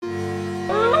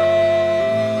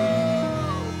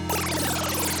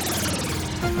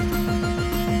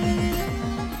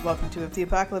Welcome to If the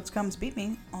Apocalypse Comes, Beat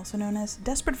Me, also known as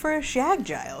Desperate for a Shag,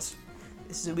 Giles.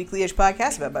 This is a weekly-ish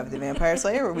podcast about Buffy the Vampire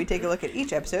Slayer, where we take a look at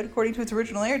each episode according to its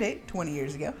original air date, 20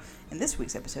 years ago. And this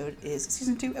week's episode is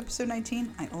Season 2, Episode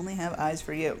 19, I Only Have Eyes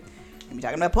for You. We're going to be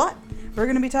talking about plot. We're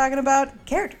going to be talking about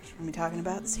characters. We're going to be talking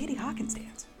about the Sadie Hawkins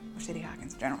dance, or Sadie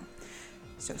Hawkins in general.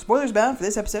 So spoilers bound for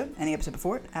this episode, any episode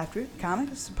before it, after it,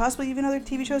 comics, possibly even other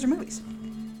TV shows or movies.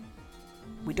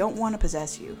 We don't want to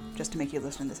possess you just to make you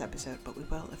listen to this episode, but we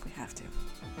will if we have to.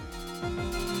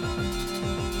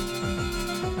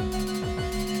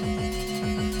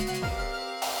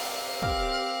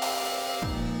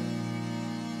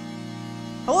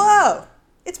 Hello!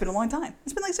 It's been a long time.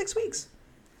 It's been like 6 weeks.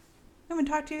 I haven't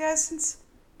talked to you guys since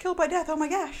Killed by Death. Oh my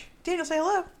gosh. Daniel, say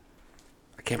hello.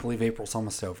 I can't believe April's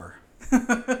almost over.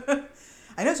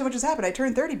 I know so much has happened. I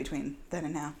turned 30 between then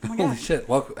and now. Oh my Holy gosh. shit.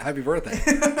 Well, happy birthday.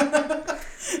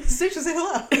 Stacia, say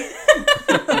hello.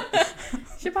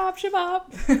 Shabab,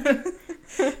 shabab.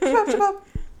 Shabab, shabab.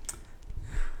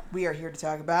 We are here to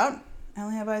talk about I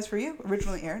Only Have Eyes for You,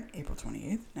 originally aired April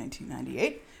 28th,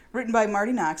 1998. Written by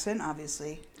Marty Noxon,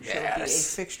 obviously. She'll be a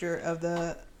fixture of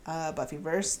the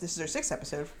Buffyverse. This is her 6th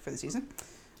episode for the season.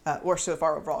 Or so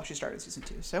far overall. She started season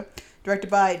 2. So, directed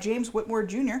by James Whitmore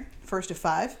Jr., first of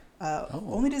 5.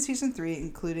 Only did season 3,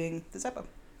 including the Zeppo.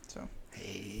 So,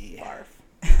 Hey. barf.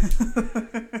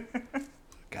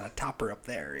 Got a topper up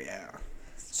there, yeah.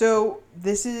 So,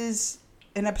 this is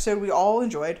an episode we all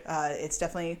enjoyed. It's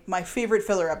definitely my favorite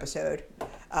filler episode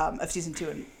of season 2.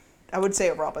 And I would say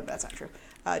overall, but that's not true.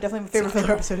 Definitely my favorite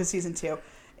filler episode of season 2.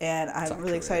 And I'm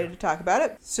really excited to talk about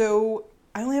it. So,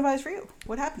 I Only Have Eyes for You.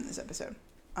 What happened in this episode?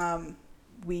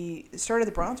 We started at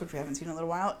the Bronze, which we haven't seen in a little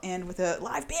while, and with a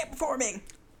live band performing,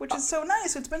 which is so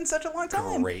nice. It's been such a long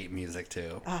time. Great music,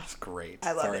 too. It's great.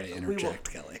 I love Sorry it. to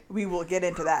interject, Kelly. We will get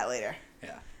into that later.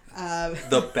 Yeah.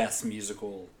 The best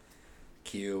musical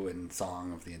cue and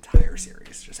song of the entire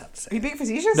series, just have to say. Are you being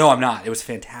facetious? No, I'm not. It was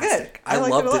fantastic. Good. I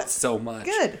liked loved it a lot. it so much.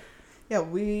 Good. Yeah,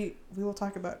 we will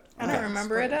talk about I don't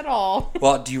remember it at all.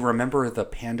 Well, do you remember the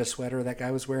panda sweater that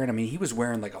guy was wearing? I mean, he was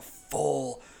wearing like a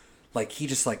full... Like, he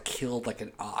just, like, killed, like,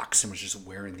 an ox and was just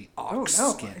wearing the ox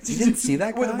skin. You didn't see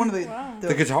that guy? One of the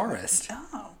guitarist.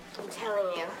 Oh. I'm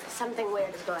telling you, something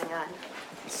weird is going on.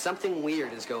 Something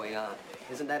weird is going on.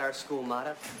 Isn't that our school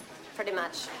motto? Pretty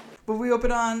much. But we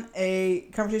open on a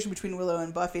conversation between Willow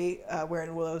and Buffy,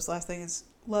 wherein Willow's last thing is,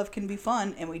 love can be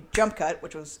fun, and we jump cut,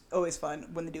 which was always fun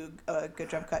when they do a good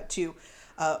jump cut, to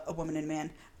a woman and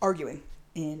man arguing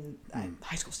in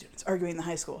high school students, arguing in the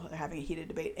high school. They're having a heated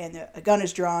debate, and a gun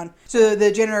is drawn. So the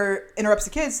janitor interrupts the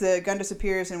kids, the gun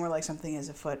disappears, and we're like, something is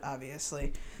afoot,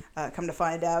 obviously. Come to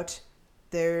find out,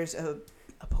 there's a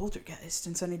poltergeist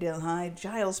in Sunnydale High.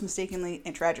 Giles mistakenly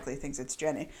and tragically thinks it's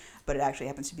Jenny, but it actually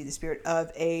happens to be the spirit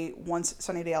of a once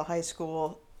Sunnydale High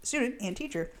School student and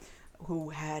teacher who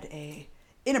had a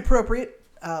inappropriate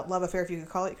love affair, if you could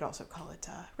call it. You could also call it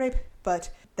rape. But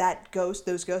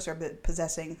those ghosts are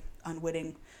possessing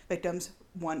unwitting victims,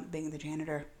 one being the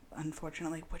janitor,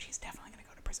 unfortunately, which he's definitely going to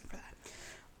go to prison for that.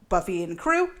 Buffy and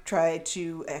crew try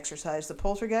to exorcise the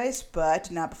poltergeist,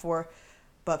 but not before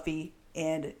Buffy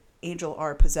and Angel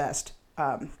are possessed.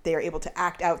 They are able to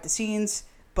act out the scenes,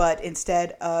 but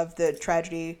instead of the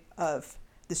tragedy of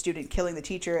the student killing the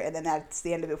teacher, and then that's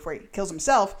the end of it before he kills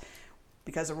himself,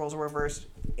 because the roles are reversed,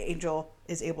 Angel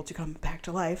is able to come back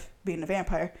to life, being a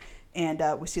vampire, and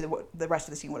we see the rest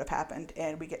of the scene would have happened,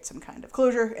 and we get some kind of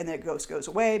closure, and the ghost goes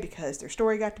away because their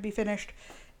story got to be finished,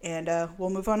 and we'll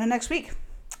move on to next week,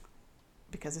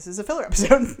 because this is a filler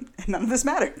episode, and none of this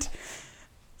mattered.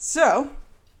 So,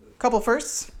 couple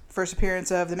firsts. First appearance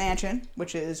of the mansion,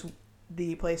 which is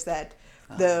the place that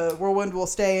the whirlwind will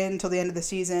stay in until the end of the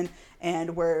season,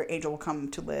 and where Angel will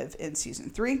come to live in season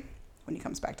 3 when he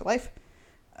comes back to life.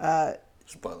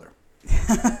 Spoiler.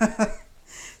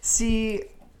 See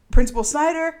Principal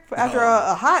Snyder after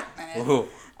a hot minute. Ooh,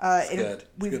 good.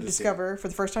 We discover for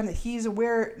the first time that he's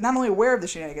not only aware of the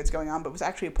shenanigans going on, but was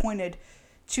actually appointed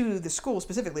to the school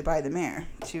specifically by the mayor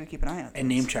to keep an eye on things. And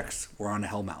name checks were on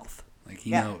Hellmouth. Like,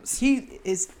 he knows. He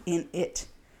is in it.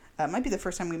 Might be the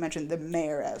first time we mentioned the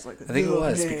mayor as like. I think it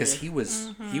was because he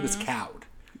was cowed.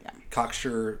 Yeah.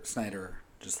 Cocksure Snyder,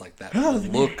 just like that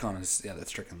look on his that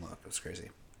stricken look. It was crazy.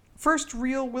 First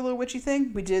real Willow Witchy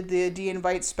thing. We did the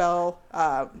de-invite spell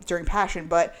during Passion,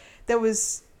 but that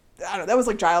was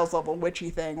like Giles level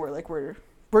witchy thing where like we're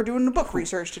doing the book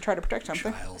research to try to protect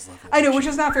something. Giles level I know, witchy. which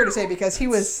is not fair to say because he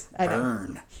was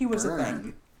he was a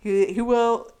thing. He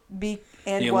will be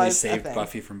and he was only a saved thing.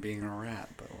 Buffy from being a rat,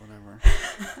 but whatever.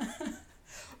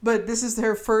 But this is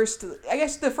her first, I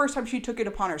guess the first time she took it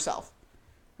upon herself,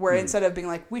 where instead of being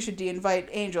like, we should de-invite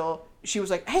Angel, she was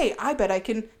like, hey, I bet I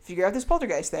can figure out this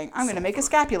poltergeist thing. I'm going to make a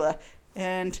scapula,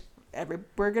 and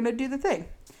we're going to do the thing.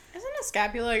 Isn't a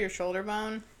scapula your shoulder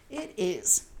bone? It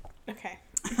is. Okay.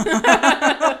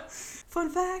 Fun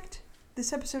fact,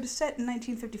 this episode is set in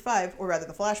 1955, or rather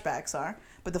the flashbacks are,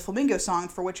 but the Flamingo song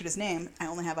for which it is named, I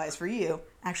Only Have Eyes for You,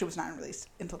 actually was not released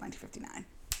until 1959.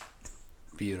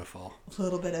 Beautiful. A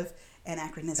little bit of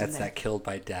anachronism That's there. that killed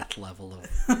by death level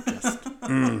of just...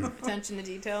 Attention to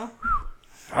detail.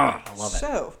 I love it.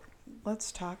 So,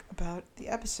 let's talk about the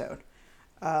episode.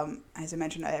 As I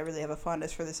mentioned, I really have a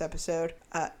fondness for this episode.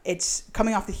 It's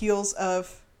coming off the heels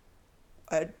of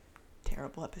a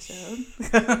terrible episode.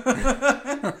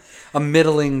 A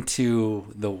middling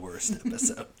to the worst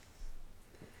episode.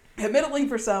 Middling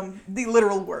for some, the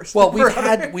literal worst. Well, for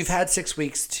others. we've had 6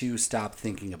 weeks to stop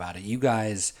thinking about it. You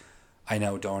guys, I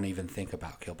know, don't even think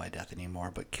about Kill by Death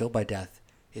anymore, but Kill by Death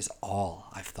is all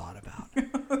I've thought about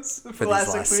for these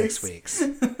last 6 weeks.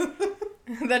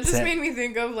 That just made me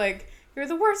think of, like, you're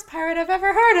the worst pirate I've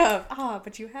ever heard of.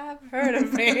 But you have heard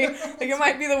of me. Like, it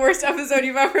might be the worst episode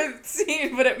you've ever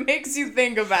seen, but it makes you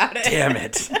think about it. Damn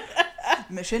it.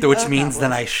 Mission Which means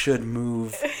then I accomplished. should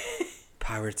move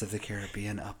Pirates of the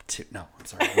Caribbean up to... No, I'm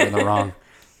sorry. We're in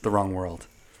the wrong world.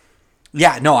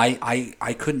 Yeah, no,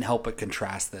 I couldn't help but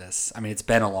contrast this. I mean, it's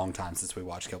been a long time since we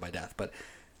watched Kill by Death, but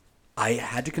I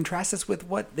had to contrast this with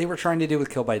what they were trying to do with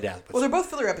Kill by Death. Well, they're both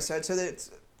filler episodes, so that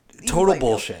it's... Total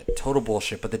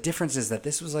bullshit. But the difference is that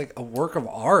this was like a work of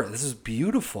art. This is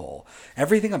beautiful.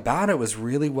 Everything about it was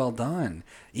really well done.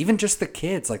 Even just the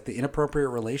kids, like the inappropriate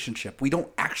relationship. We don't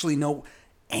actually know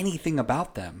anything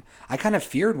about them. I kind of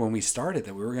feared when we started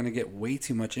that we were going to get way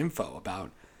too much info about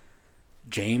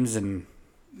James and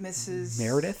Mrs.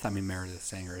 Meredith. I mean, Meredith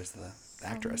Sanger is the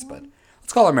actress, but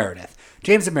let's call her Meredith.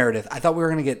 James and Meredith. I thought we were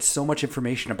going to get so much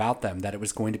information about them that it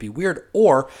was going to be weird,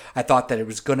 or I thought that it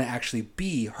was going to actually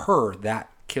be her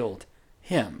that killed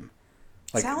him.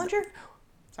 Salinger?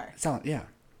 Sorry. Yeah.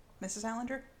 Mrs.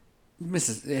 Salinger?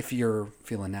 Mrs. If you're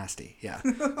feeling nasty, yeah.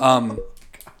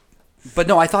 But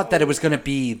no, I thought that it was going to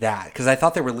be that, because I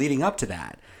thought they were leading up to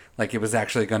that. Like, it was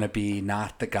actually going to be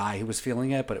not the guy who was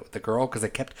feeling it, but the girl, because they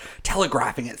kept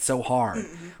telegraphing it so hard.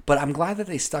 Mm-hmm. But I'm glad that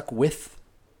they stuck with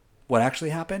what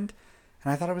actually happened,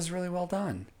 and I thought it was really well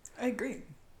done. I agree.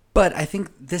 But I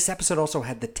think this episode also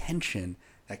had the tension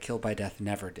that Kill by Death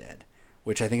never did,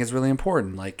 which I think is really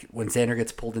important. Like, when Xander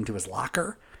gets pulled into his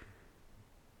locker,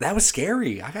 that was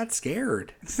scary. I got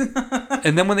scared.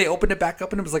 And then when they opened it back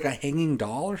up and it was like a hanging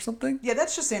doll or something. Yeah,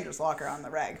 that's just Sandra's locker on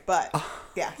the rag. But,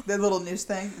 yeah, the little noose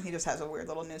thing. He just has a weird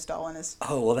little noose doll in his...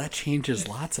 Oh, well, that changes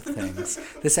lots of things.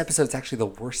 This episode's actually the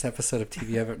worst episode of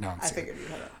TV ever. No, I figured you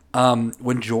had it.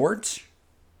 When George,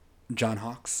 John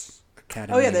Hawkes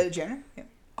Academy... Oh, yeah, the janitor? Yeah.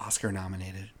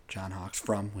 Oscar-nominated John Hawkes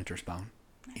from Winter's Bone,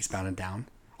 Eastbound and Down.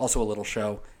 Also a little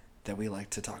show that we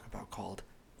like to talk about called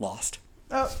Lost.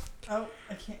 Oh,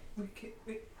 I can't.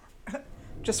 Wait.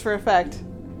 Just for effect.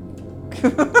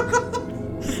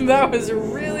 That was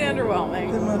really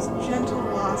underwhelming. The most gentle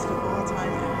lost of all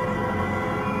time ever.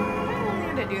 I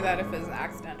don't need to do that if it's an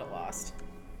accidental lost.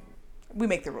 We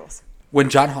make the rules. When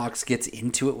John Hawkes gets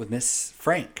into it with Miss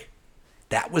Frank,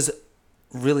 that was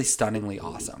really stunningly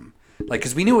awesome. Like,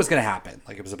 because we knew it was going to happen.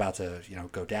 Like, it was about to,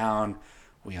 go down.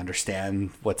 We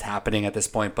understand what's happening at this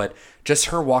point. But just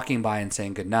her walking by and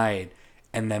saying goodnight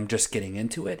and them just getting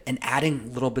into it and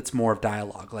adding little bits more of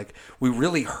dialogue. Like, we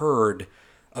really heard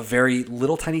a very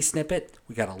little tiny snippet.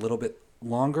 We got a little bit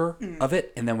longer of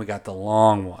it. And then we got the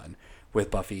long one with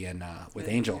Buffy and with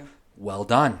Angel. Yeah. Well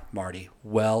done, Marty.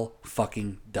 Well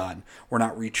fucking done. We're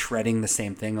not retreading the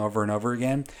same thing over and over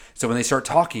again. So when they start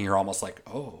talking, you're almost like,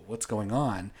 oh, what's going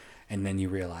on? And then you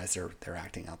realize they're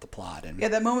acting out the plot. And yeah,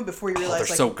 that moment before you realize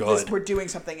they're so good. We're doing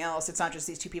something else. It's not just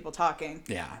these two people talking.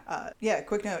 Yeah.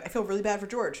 Quick note. I feel really bad for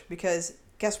George because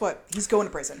guess what? He's going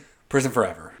to prison. Prison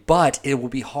forever. But it will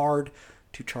be hard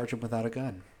to charge him without a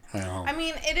gun. I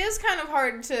mean, it is kind of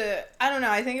hard to, I don't know,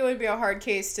 I think it would be a hard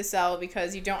case to sell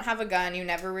because you don't have a gun, you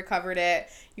never recovered it,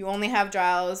 you only have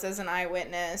Giles as an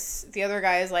eyewitness, the other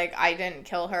guy is like, I didn't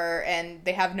kill her, and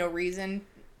they have no reason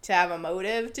to have a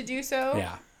motive to do so.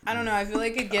 Yeah. I don't know, I feel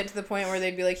like it'd get to the point where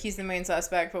they'd be like, he's the main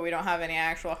suspect, but we don't have any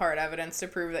actual hard evidence to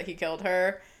prove that he killed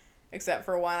her, except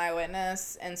for one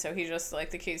eyewitness, and so he just,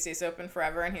 like, the case stays open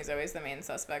forever, and he's always the main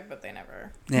suspect, but they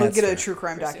never... Yeah, we'll get a true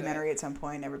crime documentary at some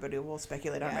point. Everybody will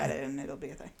speculate on Reddit, and it'll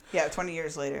be a thing. Yeah, 20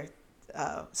 years later,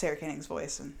 Sarah Koenig's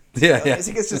voice, and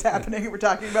music is just happening, and we're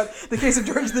talking about the case of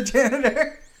George the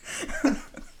janitor.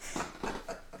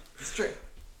 It's true.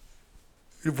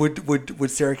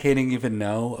 Would Sarah Koenig even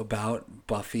know about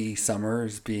Buffy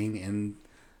Summers being in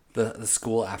the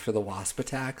school after the Wasp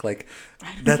attack. Like,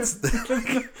 that's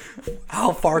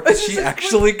how far could she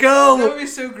actually That go? would be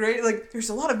so great. Like, there's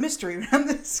a lot of mystery around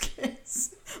this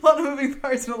case. A lot of moving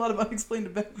parts and a lot of unexplained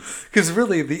events. Because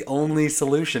really, the only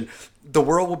solution, the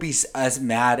world will be as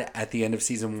mad at the end of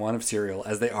season 1 of Serial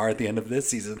as they are at the end of this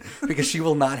season, because she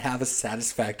will not have a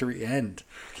satisfactory end.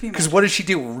 Can you Because imagine? what does she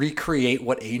do? Recreate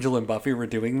what Angel and Buffy were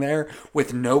doing there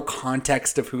with no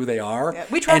context of who they are? Yeah,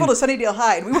 we traveled And- to Sunnydale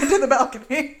High and we went to the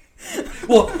balcony.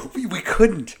 Well, we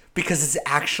couldn't, because it's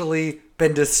actually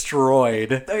been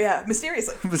destroyed. Oh yeah,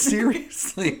 mysteriously.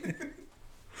 Mysteriously.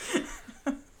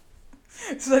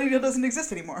 Sunnydale doesn't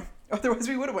exist anymore. Otherwise,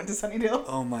 we would have went to Sunnydale.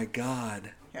 Oh my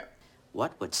god. Yeah.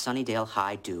 What would Sunnydale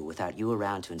High do without you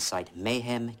around to incite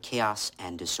mayhem, chaos,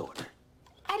 and disorder?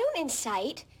 I don't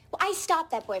incite. Well, I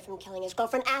stopped that boy from killing his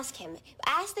girlfriend. Ask him.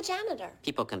 Ask the janitor.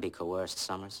 People can be coerced,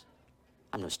 Summers.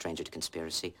 I'm no stranger to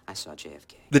conspiracy. I saw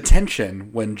JFK. The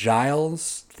tension when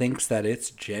Giles thinks that it's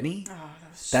Jenny.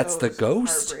 That's the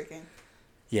ghost? Heartbreaking.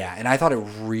 Yeah, and I thought it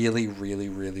really, really,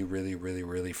 really, really, really,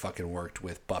 really fucking worked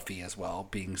with Buffy as well,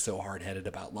 being so hard-headed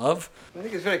about love. I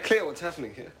think it's very clear what's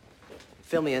happening here.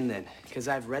 Fill me in then, because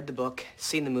I've read the book,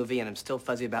 seen the movie, and I'm still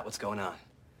fuzzy about what's going on.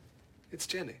 It's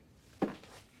Jenny.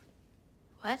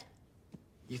 What?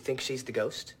 You think she's the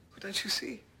ghost? Don't you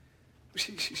see?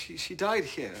 She died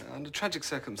here under tragic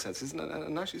circumstances,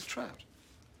 and now she's trapped.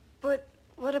 But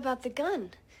what about the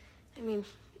gun? I mean,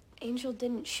 Angel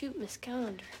didn't shoot Miss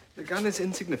Calendar. The gun is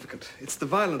insignificant. It's the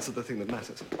violence of the thing that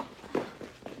matters.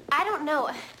 I don't know.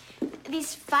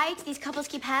 These fights these couples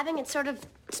keep having, it's sort of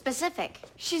specific.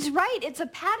 She's right. It's a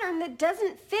pattern that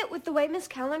doesn't fit with the way Miss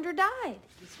Calendar died.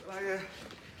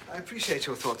 I appreciate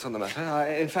your thoughts on the matter.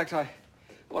 In fact, I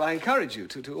encourage you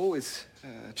to always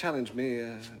challenge me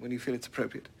when you feel it's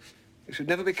appropriate. You should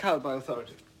never be cowed by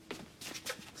authority.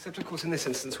 Except, of course, in this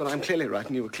instance, when I'm clearly right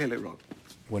and you were clearly wrong.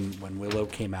 When Willow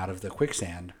came out of the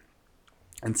quicksand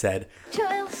and said,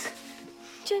 Giles,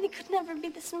 Jenny could never be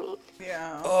this mean.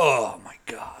 Yeah. "Oh my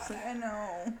god." I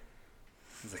know.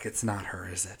 It's like, it's not her,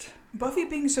 is it? Buffy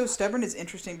being so stubborn is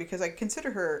interesting because I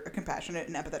consider her a compassionate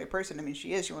and empathetic person. I mean,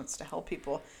 she is. She wants to help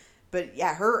people. But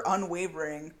yeah, her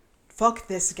unwavering, fuck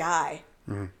this guy.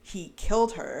 Mm-hmm. He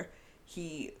killed her.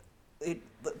 It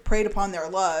preyed upon their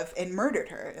love and murdered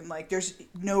her. And like, there's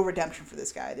no redemption for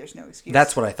this guy. There's no excuse.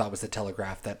 That's what I thought was the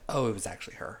telegraph that, it was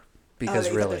actually her. Because they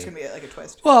thought really, there's going to be like a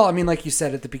twist. well, I mean, like you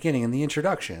said at the beginning in the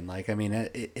introduction, like, I mean,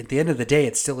 at the end of the day,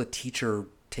 it's still a teacher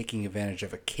taking advantage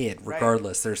of a kid.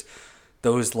 Regardless, there's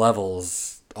those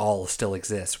levels all still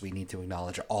exist. We need to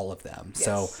acknowledge all of them. Yes.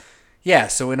 So, yeah.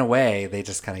 So in a way, they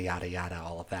just kind of yada yada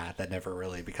all of that. That never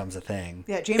really becomes a thing.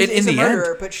 Yeah, James In is a the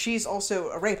murderer, end, but she's also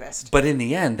a rapist. but in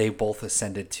the end, they both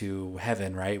ascended to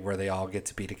heaven, right, where they all get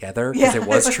to be together because Yeah. it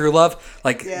was true love.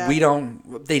 Like Yeah.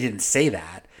 they didn't say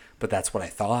that, but that's what I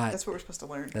thought. That's what we're supposed to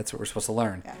learn. That's what we're supposed to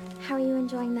learn. Yeah. How are you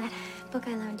enjoying that book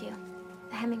I loaned you?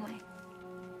 The Hemingway.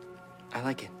 I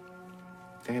like it.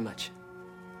 Very much.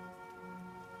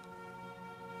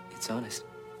 It's honest.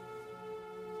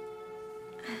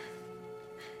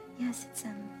 Yes,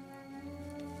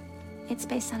 it's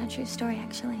based on a true story,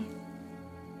 actually.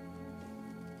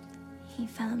 He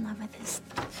fell in love with his...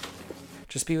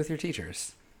 Just be with your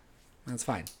teachers. That's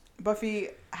fine. Buffy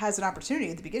has an opportunity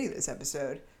at the beginning of this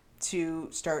episode to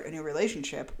start a new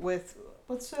relationship with,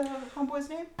 what's homeboy's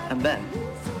name? I'm Ben.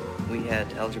 We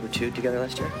had Algebra 2 together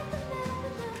last year.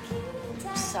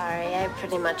 Sorry, I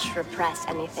pretty much repressed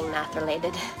anything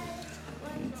math-related.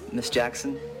 Miss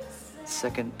Jackson,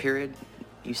 second period,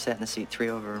 you sat in the seat 3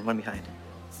 over and 1 behind.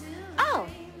 Oh,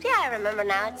 yeah, I remember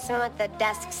now. It's the one with the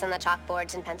desks and the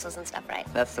chalkboards and pencils and stuff, right?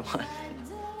 That's the one.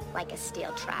 Like a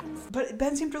steel trap. But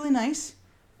Ben seemed really nice.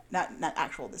 Not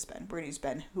actual this Ben. We're going to use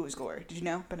Ben, who is Glory. Did you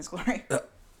know? Ben is Glory.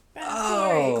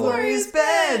 Oh. Glory is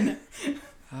Ben!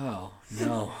 Oh,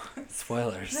 no.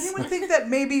 Spoilers. Does anyone think that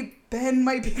maybe Ben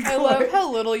might be Glory? I love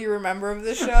how little you remember of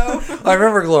the show. I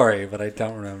remember Glory, but I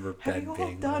don't remember Have Ben you all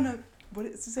being done Glory. what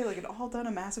does it say? Like, all done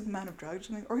a massive amount of drugs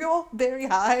or something? Or are you all very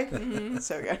high?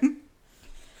 So good.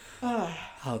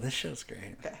 Oh, this show's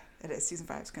great. Okay, it is. Season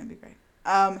 5 is going to be great.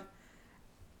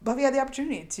 Buffy had the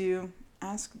opportunity to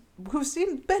ask,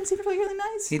 Ben seemed really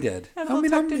nice. He did. Had a I little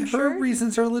mean, tucked in her shirt.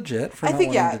 reasons are legit for I not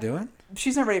think, wanting yeah. to do it.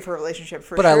 She's not ready for a relationship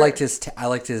for But sure. I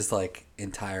liked his like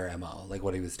entire MO, like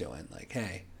what he was doing. Like,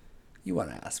 hey, you want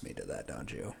to ask me to that,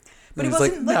 don't you? But And he he's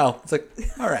wasn't, like, no. It's like,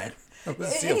 all right.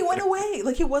 And he went away.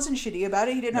 Like, he wasn't shitty about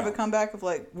it. He didn't have a comeback of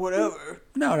like, whatever.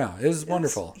 No, it was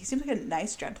wonderful. He seems like a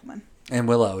nice gentleman. And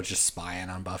Willow was just spying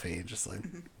on Buffy, just like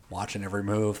Mm-hmm. watching every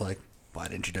move. Like, why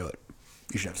didn't you do it?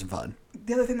 You should have some fun.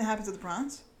 The other thing that happens at the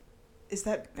bronze is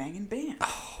that Bangin' Band.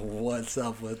 What's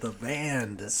up with the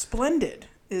band? Splendid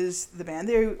is the band.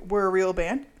 They were a real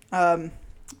band.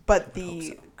 But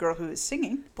the girl who is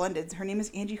singing, Splendid, her name is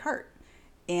Angie Hart.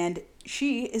 And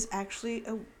she is actually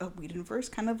a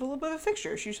Whedonverse kind of a little bit of a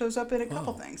fixture. She shows up in a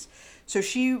couple things. So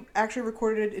she actually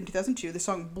recorded in 2002 the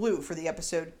song Blue for the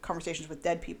episode Conversations with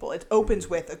Dead People. It opens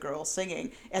with a girl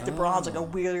singing at the Bronze, like a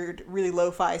weird, really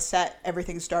lo-fi set.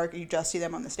 Everything's dark and you just see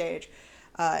them on the stage.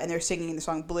 And they're singing the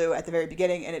song Blue at the very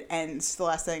beginning, and it ends. The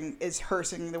last thing is her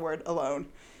singing the word Alone.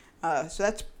 So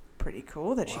that's pretty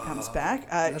cool that she comes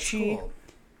back. She cool.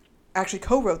 actually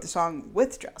co-wrote the song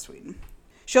with Joss Whedon.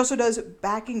 She also does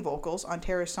backing vocals on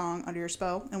Tara's song Under Your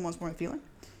Spell and Once More the Feeling.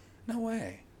 No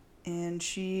way. And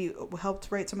she helped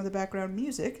write some of the background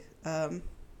music.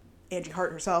 Angie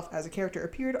Hart herself, as a character,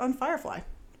 appeared on Firefly,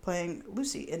 playing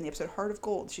Lucy in the episode Heart of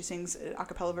Gold. She sings an a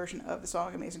cappella version of the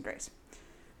song Amazing Grace.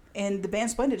 And the band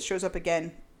Splendid shows up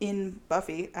again in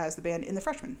Buffy as the band in The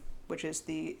Freshman, which is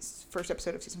the first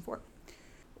episode of season 4.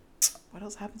 What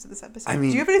else happens in this episode? I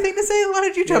mean, do you have anything to say? Why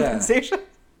did you jump in, Stacia?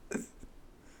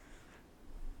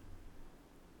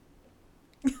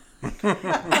 I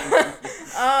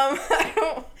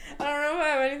don't know if I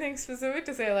have anything specific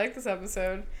to say. I like this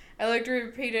episode. I liked the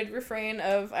repeated refrain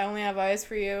of "I only have eyes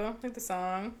for you," like the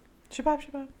song. Shabab,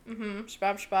 shabab.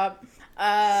 Shabab, shabab.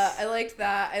 I liked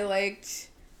that.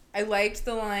 I liked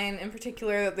the line in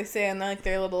particular that they say in like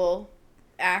their little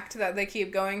act that they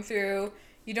keep going through.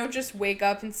 You don't just wake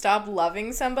up and stop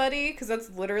loving somebody, because that's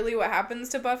literally what happens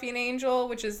to Buffy and Angel,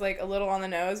 which is like a little on the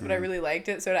nose, but I really liked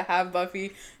it. So to have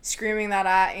Buffy screaming that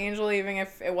at Angel, even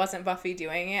if it wasn't Buffy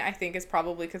doing it, I think is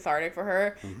probably cathartic for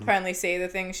her to finally say the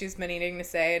things she's been needing to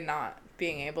say and not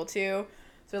being able to.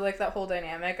 So I like that whole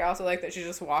dynamic. I also like that she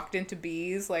just walked into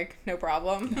bees, like, no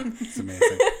problem. It's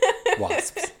amazing.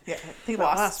 Wasps. Yeah, think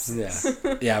about wasps.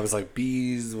 Yeah. Yeah, I was like,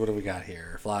 bees, what do we got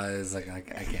here? Flies, like, I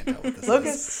can't tell what this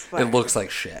Locusts. is. It looks like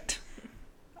shit.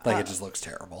 Like, it just looks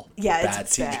terrible. Yeah, bad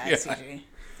it's CGI. bad CG.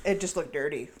 It just looked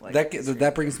dirty. Like,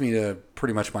 That brings me to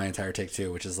pretty much my entire take,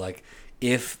 too, which is like,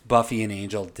 if Buffy and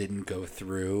Angel didn't go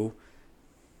through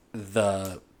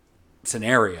the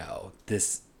scenario,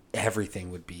 everything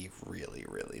would be really,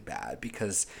 really bad,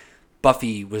 because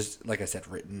Buffy was, like I said,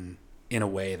 written in a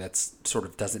way that's sort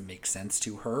of doesn't make sense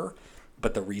to her.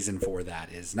 But the reason for that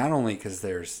is not only because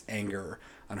there's anger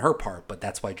on her part, but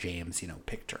that's why James,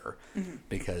 picked her,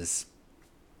 because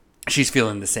she's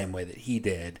feeling the same way that he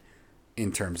did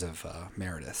in terms of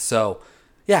Meredith. So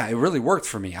yeah, it really worked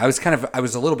for me. I was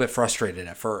a little bit frustrated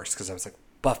at first because I was like,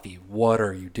 Buffy, what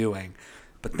are you doing?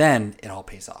 But then it all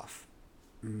pays off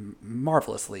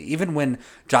marvelously. Even when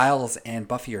Giles and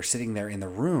Buffy are sitting there in the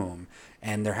room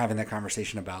and they're having that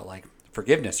conversation about like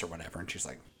forgiveness or whatever, and she's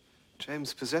like,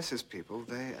 James possesses people.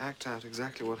 They act out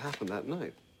exactly what happened that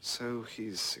night. So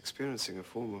he's experiencing a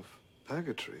form of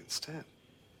purgatory instead.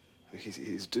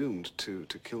 He's doomed to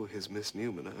kill his Miss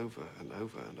Newman over and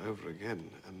over and over again,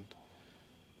 and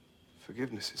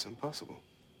forgiveness is impossible.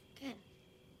 Good.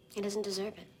 He doesn't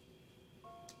deserve it.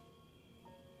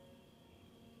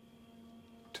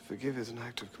 To forgive is an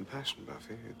act of compassion,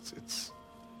 Buffy. It's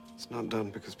not done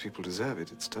because people deserve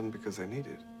it. It's done because they need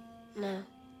it. No.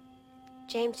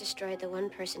 James destroyed the one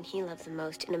person he loved the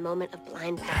most in a moment of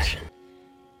blind passion.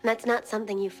 And that's not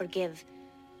something you forgive.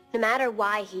 No matter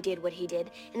why he did what he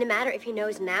did, and no matter if he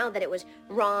knows now that it was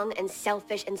wrong and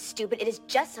selfish and stupid, it is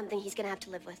just something he's gonna have to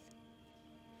live with.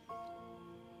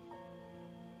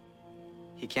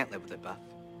 He can't live with it, Buff.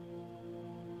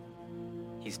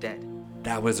 He's dead.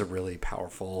 that was a really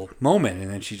powerful moment.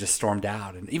 And then she just stormed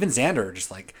out. And even Xander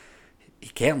just like, he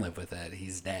can't live with it.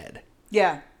 He's dead.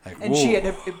 Yeah. Like, and she had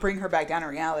to bring her back down to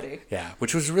reality. Yeah,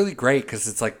 which was really great because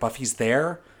it's like Buffy's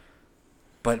there,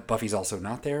 but Buffy's also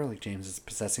not there. Like James is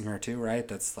possessing her too, right?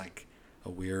 That's like a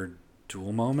weird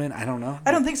dual moment. I don't know.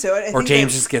 I don't think so. I or think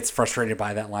James just gets frustrated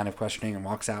by that line of questioning and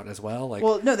walks out as well. Like,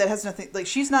 well, no, that has nothing. Like,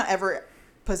 she's not ever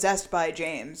possessed by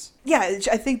James. Yeah,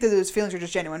 I think that those feelings are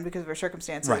just genuine because of her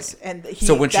circumstances. right. And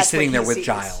so when she's that's sitting what there he with sees.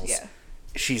 Giles, Yeah.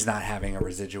 she's not having a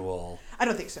residual. I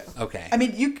don't think so. Okay. I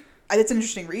mean, it's an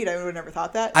interesting read. I would have never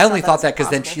thought that. I only It's thought not that because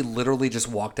then possible. she literally just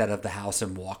walked out of the house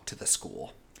and walked to the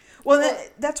school. Well,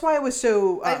 that's why it was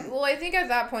so. I think at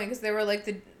that point, because they were like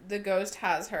the ghost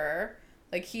has her,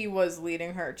 like he was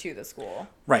leading her to the school.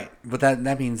 Right, but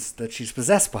that means that she's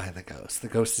possessed by the ghost. The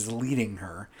ghost is leading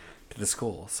her to the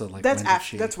school. So like, that's when did after.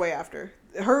 she... That's way after.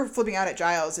 Her flipping out at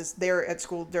Giles is they're at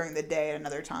school during the day at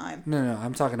another time. No,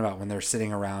 I'm talking about when they're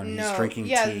sitting around and he's drinking tea.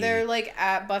 Yeah, they're like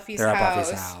at Buffy's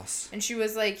house. And she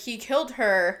was like, he killed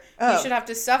her. Oh. You should have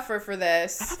to suffer for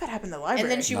this. I thought that happened in the library. And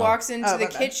then she No. walks into the my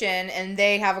bad. kitchen and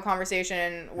they have a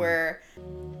conversation where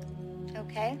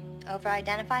Okay,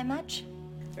 over-identify much?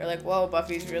 They're like, whoa,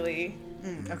 Buffy's really,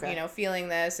 Okay. feeling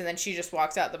this, and then she just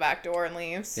walks out the back door and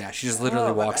leaves. Yeah, she just literally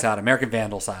Oh, my walks bad. out American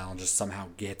Vandal style and just somehow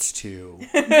gets to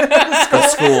the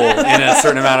school in a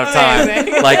certain amount of time.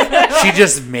 Amazing. Like, she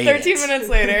just made 13 it. minutes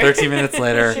later. 13 minutes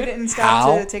later. She didn't stop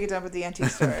How? to take it down with the antique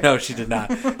store. No, she did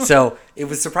not. So it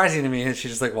was surprising to me that she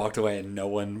just like walked away and no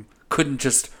one couldn't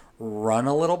just run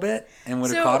a little bit and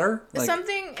would have caught her. Like,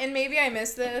 something, and maybe I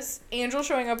missed this, Angel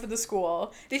showing up at the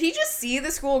school. Did he just see the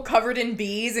school covered in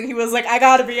bees and he was like, I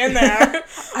gotta be in there?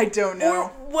 I don't know.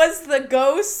 Or was the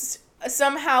ghost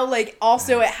somehow like,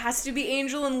 also it has to be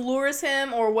Angel and lures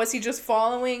him? Or was he just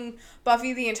following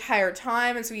Buffy the entire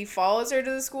time and so he follows her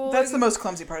to the school? That's the most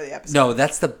clumsy part of the episode. no,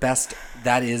 that's the best.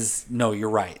 No,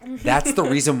 you're right. That's the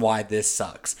reason why this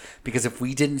sucks. Because if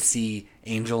we didn't see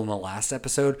Angel in the last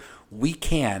episode, we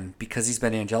can, because he's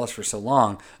been Angelus for so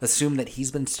long, assume that he's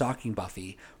been stalking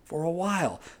Buffy for a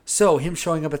while. So him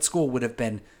showing up at school would have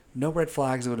been no red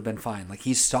flags. It would have been fine. Like,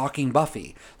 he's stalking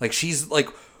Buffy. Like, she's like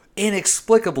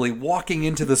inexplicably walking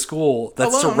into the school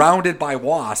that's Alone. surrounded by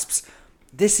wasps.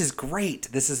 This is great.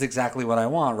 This is exactly what I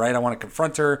want, right? I want to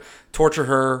confront her, torture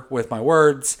her with my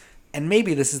words, and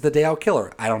maybe this is the day I'll kill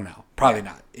her. I don't know. Probably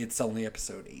not. It's only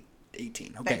episode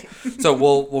 18. Okay. So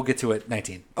we'll get to it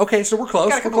 19. Okay, so we're close.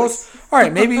 Got a We're couple close. All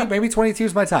right, maybe 22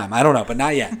 is my time. I don't know, but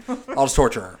not yet. I'll just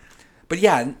torture her. But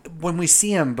yeah, when we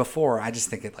see him before, I just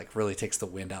think it like really takes the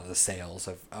wind out of the sails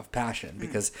of Passion,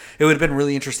 because it would have been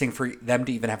really interesting for them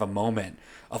to even have a moment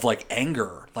of like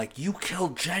anger, like, you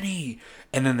killed Jenny,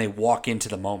 and then they walk into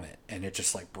the moment and it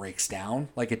just like breaks down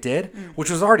like it did, which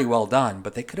was already well done,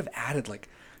 but they could have added like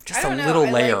just I don't a know. little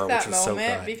I layer, like that which was so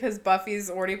moment good. because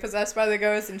Buffy's already possessed by the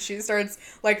ghost, and she starts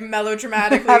like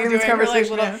melodramatically Having doing this her like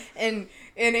conversation, little yeah.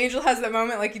 and Angel has that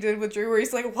moment like he did with Drew where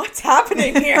he's like, "What's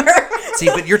happening here?" See,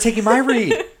 but you're taking my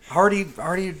read. Already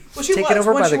Well, she taken was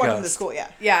over once by she the walked into ghost. school, yeah.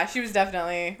 Yeah, she was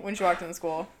definitely when she walked in the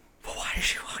school. But why did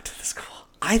she walk to the school?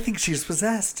 I think she's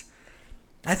possessed.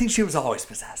 I think she was always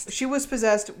possessed. She was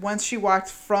possessed once she walked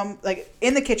from, like,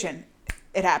 in the kitchen.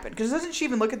 It happened. Because doesn't she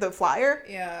even look at the flyer?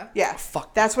 Yeah. Yeah.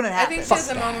 Fuck. That's when it I happened. think she has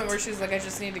a moment where she's like, "I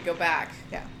just need to go back."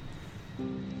 Yeah.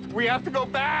 We have to go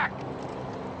back!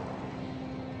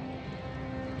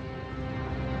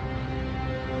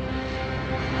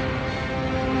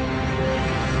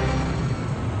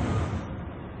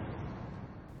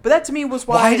 But that to me was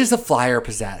why. Why does a flyer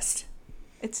possessed?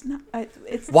 It's not.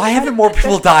 It's. Why haven't more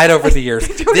people died over the years?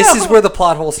 don't This is know. where the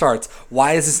plot hole starts.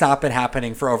 Why has this not been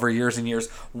happening for over years and years?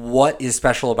 What is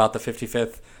special about the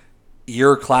 55th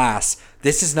year class?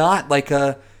 This is not like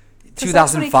a that's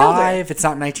when he killed her. 2005. It's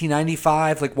not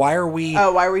 1995. Like, why are we?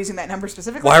 Oh, why are we using that number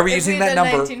specifically? Why are we If using we that did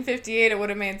number 1958, it would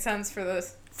have made sense for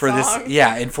this for song. this?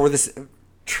 Yeah, and for this,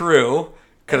 true.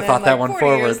 Could And have thought then, that like, one 40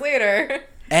 forward. years later.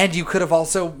 And you could have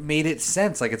also made it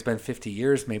sense. Like, it's been 50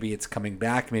 years. Maybe it's coming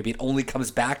back. Maybe it only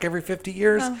comes back every 50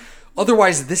 years.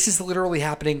 Otherwise, this is literally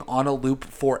happening on a loop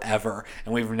forever.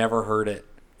 And we've never heard it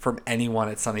from anyone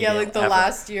at Sunnydale. Yeah, like the ever.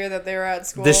 last year that they were at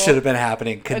school. This should have been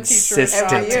happening a teacher was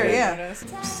consistently. shocked year, to yeah. notice.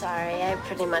 Sorry, I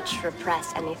pretty much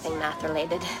repress anything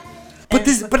math-related. But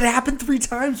it happened 3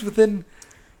 times within.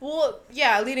 Well,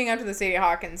 yeah, leading up to the Sadie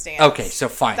Hawkins dance. Okay, so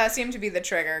fine. That seemed to be the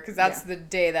trigger because that's the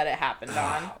day that it happened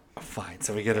on. Fine.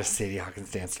 So we get a Sadie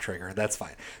Hawkins dance trigger. That's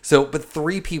fine. So, but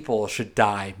 3 people should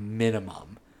die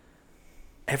minimum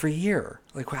every year.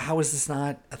 Like, how is this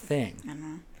not a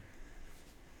thing?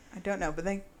 I don't know, but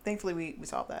thankfully we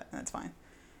solved that, and that's fine.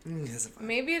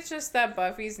 Maybe it's just that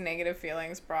Buffy's negative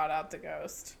feelings brought out the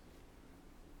ghost.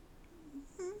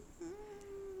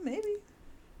 Maybe.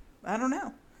 I don't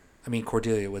know. I mean,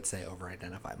 Cordelia would say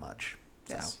over-identify much.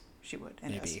 Yes, So she would.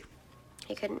 And maybe. yes.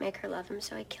 He couldn't make her love him,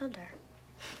 so he killed her.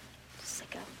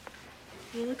 Sicko.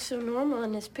 He looks so normal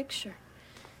in his picture.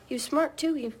 He was smart,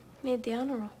 too. He made the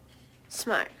honor roll.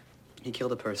 Smart. He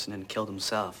killed a person and killed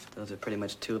himself. Those are pretty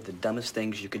much 2 of the dumbest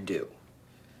things you could do.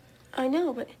 I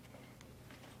know, but...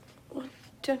 Well,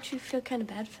 don't you feel kind of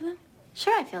bad for them?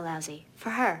 Sure, I feel lousy. For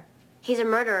her. He's a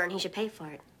murderer and he should pay for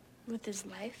it. With his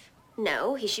life?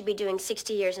 No, he should be doing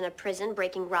 60 years in a prison,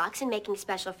 breaking rocks, and making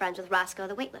special friends with Roscoe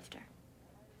the weightlifter.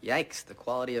 Yikes, the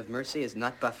quality of mercy is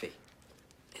not Buffy.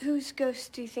 Whose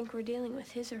ghost do you think we're dealing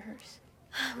with, his or hers?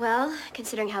 Well,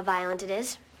 considering how violent it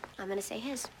is, I'm gonna say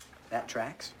his. That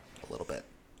tracks. A little bit.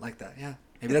 Like that, yeah.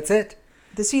 Maybe that's it.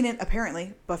 The scene in,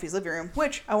 apparently, Buffy's living room,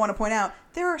 which I want to point out,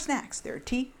 there are snacks. There are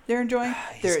tea they're enjoying.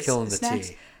 He's There's killing the snacks.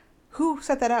 tea. Who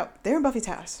set that out? They're in Buffy's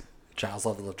house. Giles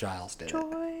Level of Giles did it.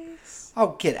 Joyce.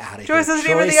 Oh, get out of here. Joyce doesn't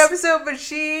even the episode, but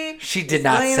she did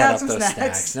not laying set out up some those snacks.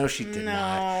 snacks. No, she did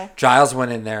not. Giles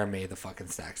went in there and made the fucking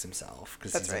snacks himself.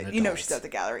 That's right. You know she's at the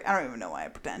gallery. I don't even know why I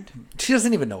pretend. She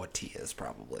doesn't even know what tea is,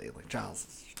 probably. Like,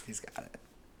 Giles, he's got it.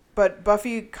 But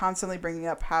Buffy constantly bringing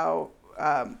up how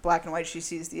black and white she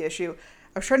sees the issue.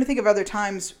 I was trying to think of other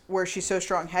times where she's so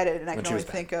strong-headed, and I can only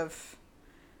think of...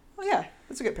 Well, yeah,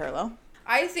 that's a good parallel.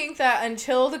 I think that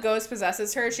until the ghost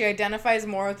possesses her, she identifies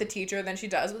more with the teacher than she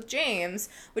does with James,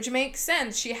 which makes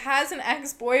sense. She has an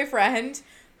ex-boyfriend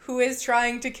who is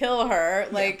trying to kill her.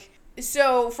 Like,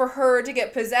 so for her to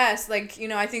get possessed, like, you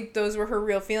know, I think those were her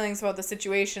real feelings about the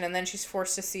situation, and then she's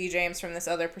forced to see James from this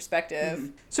other perspective.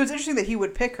 Mm-hmm. So it's interesting that he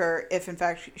would pick her if, in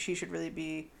fact, she should really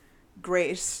be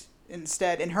Grace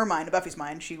instead. In her mind, in Buffy's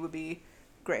mind, she would be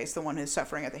Grace, the one who's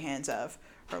suffering at the hands of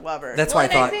her lover. That's why I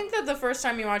thought... I think that the first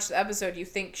time you watch the episode, you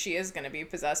think she is going to be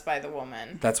possessed by the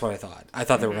woman. That's what I thought. I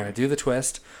thought they were going to do the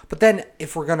twist. But then,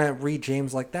 if we're going to read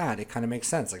James like that, it kind of makes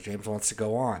sense. Like, James wants to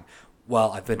go on.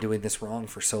 Well, I've been doing this wrong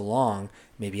for so long.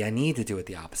 Maybe I need to do it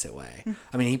the opposite way.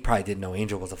 I mean, he probably didn't know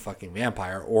Angel was a fucking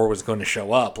vampire or was going to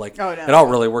show up. Like, it all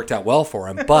really worked out well for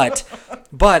him. But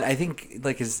I think,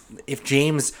 like, if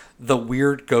James, the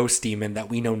weird ghost demon that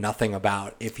we know nothing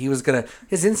about, if he was going to,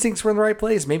 his instincts were in the right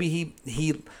place. Maybe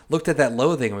he looked at that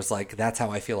loathing and was like, that's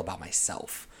how I feel about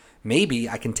myself. Maybe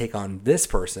I can take on this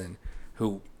person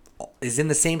who is in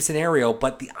the same scenario,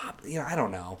 but I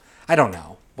don't know. I don't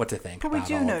know what to think. But we about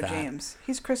do all know of that. James.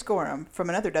 He's Chris Gorham from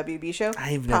another WB show.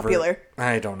 Popular.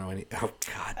 I don't know any. Oh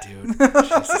God, dude!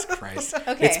 Jesus Christ!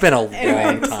 Okay. It's been a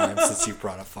long time since you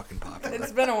brought up fucking Popular.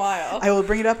 It's been a while. I will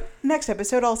bring it up next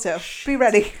episode. Also, be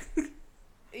ready.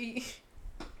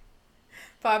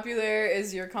 Popular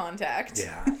is your contact.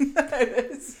 Yeah.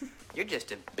 It is. You're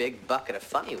just a big bucket of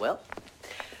funny, Will.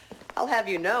 I'll have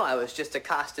you know I was just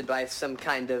accosted by some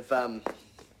kind of,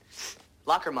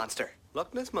 locker monster.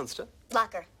 Loch Ness Monster?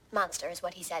 Locker monster is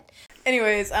what he said.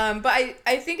 Anyways, but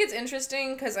I think it's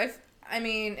interesting because I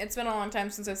mean, it's been a long time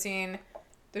since I've seen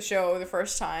the show the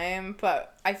first time,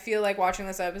 but I feel like watching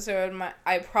this episode,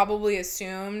 I probably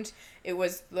assumed it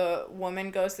was the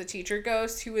woman ghost, the teacher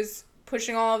ghost, who was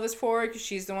pushing all of this forward because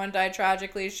she's the one who died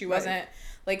tragically. She wasn't,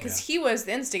 like, because he was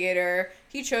the instigator.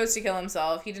 He chose to kill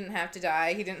himself. He didn't have to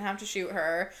die. He didn't have to shoot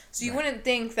her. So you wouldn't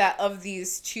think that of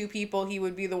these two people, he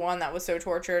would be the one that was so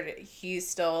tortured. He's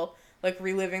still, like,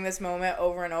 reliving this moment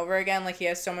over and over again. Like, he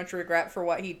has so much regret for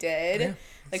what he did. Yeah,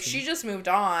 like, she just moved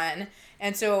on.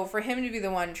 And so for him to be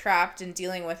the one trapped and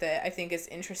dealing with it, I think is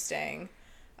interesting.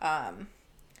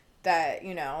 That,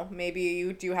 you know, maybe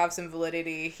you do have some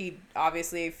validity. He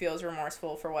obviously feels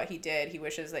remorseful for what he did. He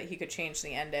wishes that he could change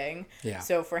the ending. Yeah.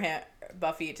 So for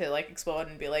Buffy to, like, explode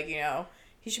and be like, you know,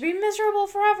 he should be miserable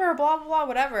forever, blah, blah, blah,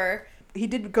 whatever. He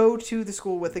did go to the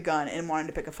school with a gun and wanted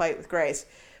to pick a fight with Grace,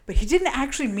 but he didn't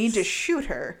actually mean to shoot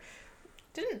her.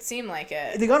 Didn't seem like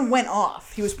it. The gun went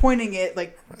off. He was pointing it,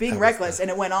 like, being reckless,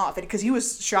 and it went off. Because he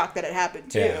was shocked that it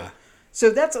happened, too. Yeah. So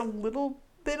that's a little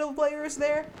bit of layers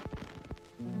there.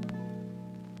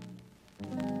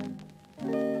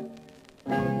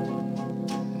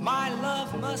 My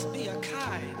love must be a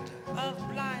kind of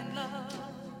blind love.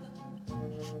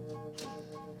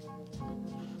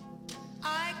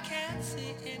 I can't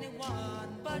see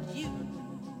anyone but you.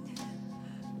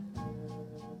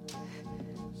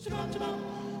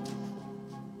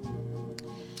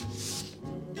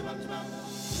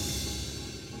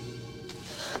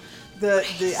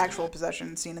 The actual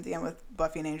possession scene at the end with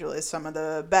Buffy and Angel is some of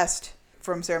the best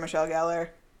from Sarah Michelle Gellar.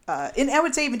 And I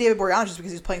would say even David Boreanaz, just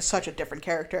because he's playing such a different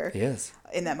character. He is.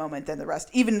 In that moment than the rest.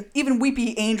 Even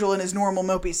Weepy Angel in his normal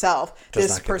mopey self,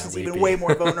 this person's even way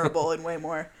more vulnerable and way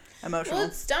more emotional. Well,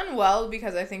 it's done well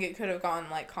because I think it could have gone,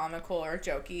 like, comical or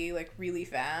jokey, like, really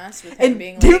fast with him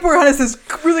being, like... David Boreanaz is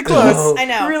really close. Oh. I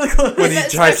know. Really close. When he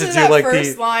tries to do, that like,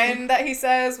 first line that he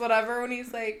says, whatever, when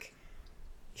he's like,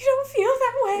 you don't feel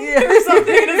that way, or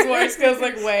something, and his voice goes,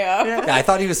 like, way up. Yeah, I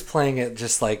thought he was playing it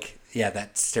just like,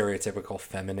 that stereotypical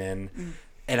feminine.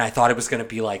 And I thought it was going to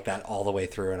be like that all the way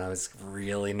through, and I was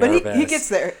really nervous. But he gets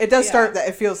there. It does start that.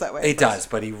 It feels that way. It does,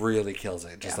 but he really kills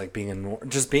it. Just like being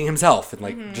himself and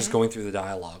like just going through the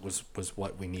dialogue was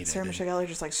what we needed. Sarah Michelle Gellar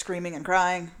just like screaming and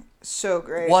crying. So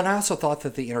great. Well, and I also thought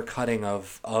that the intercutting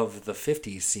of the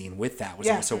 50s scene with that was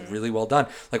also really well done.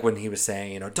 Like when he was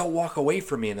saying, you know, don't walk away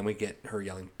from me, and then we get her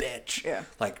yelling, bitch. Yeah.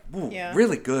 Like,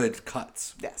 really good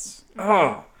cuts. Yes.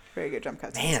 Oh. Very good jump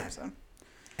cuts. Man.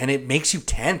 And it makes you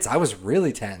tense. I was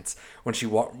really tense when she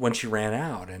ran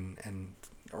out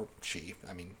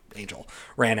Angel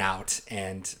ran out,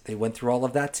 and they went through all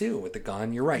of that too with the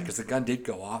gun. You're right, because the gun did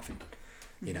go off, and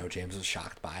You know, James was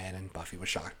shocked by it, and Buffy was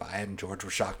shocked by it, and George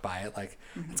was shocked by it. Like,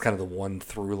 it's kind of the one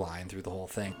through line through the whole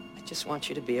thing. I just want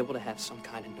you to be able to have some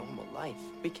kind of normal life.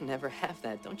 We can never have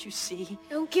that, don't you see?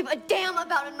 I don't give a damn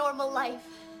about a normal life.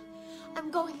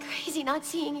 I'm going crazy not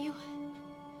seeing you.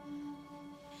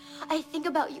 I think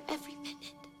about you every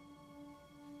minute.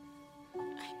 I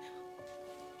know.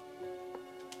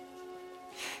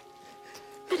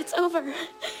 But it's over.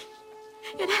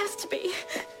 It has to be.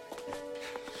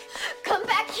 Come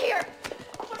back here.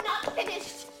 We're not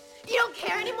finished. You don't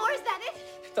care anymore, is that it?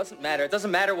 It doesn't matter. It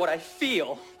doesn't matter what I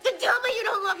feel. Then tell me you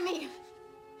don't love me.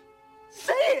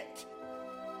 Say it!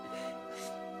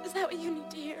 Is that what you need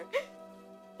to hear?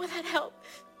 Will that help?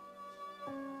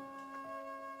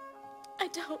 I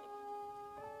don't.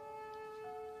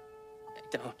 I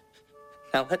don't.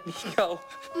 Now let me go.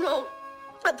 No,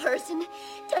 a person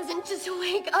doesn't just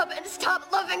wake up and stop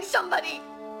loving somebody.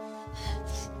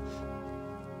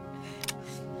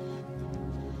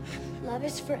 Love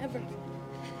is forever.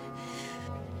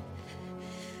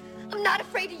 I'm not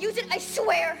afraid to use it, I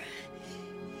swear.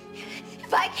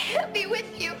 If I can't be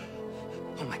with you...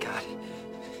 Oh my God.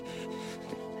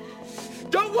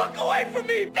 Don't walk away from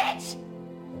me, bitch!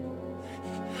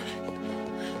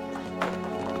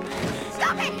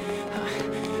 Stop it!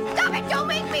 Stop it! Don't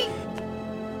make me!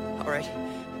 All right,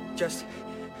 just...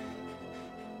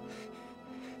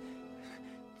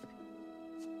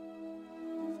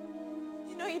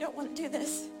 You know you don't want to do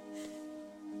this.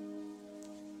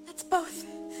 Let's both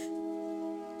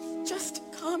just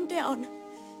calm down.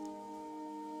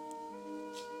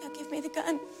 Now give me the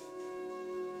gun.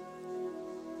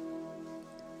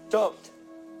 Don't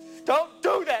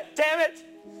do that, damn it!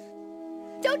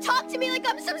 Don't talk to me like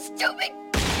I'm some stupid...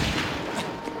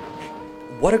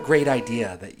 What a great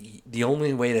idea that the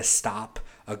only way to stop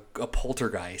a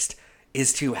poltergeist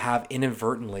is to have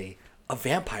inadvertently a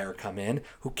vampire come in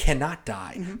who cannot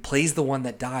die, plays the one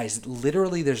that dies.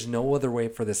 Literally, there's no other way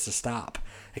for this to stop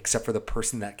except for the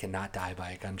person that cannot die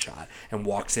by a gunshot and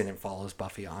walks in and follows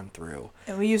Buffy on through.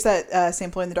 And we used that same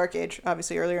ploy in the Dark Age,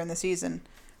 obviously, earlier in the season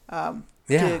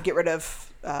to get rid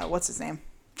of, what's his name?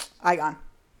 Igon.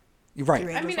 You're right.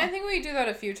 I mean, I think we do that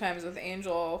a few times with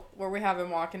Angel, where we have him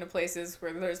walk into places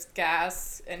where there's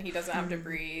gas and he doesn't have to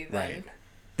breathe. Right. And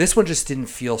This one just didn't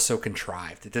feel so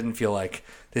contrived. It didn't feel like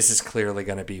this is clearly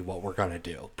going to be what we're going to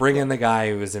do. Bring in the guy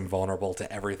who is invulnerable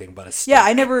to everything but a stick. Yeah,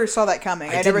 I never saw that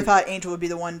coming. I never didn't- thought Angel would be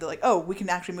the one to like, oh, we can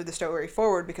actually move the story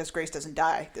forward because Grace doesn't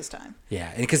die this time. Yeah,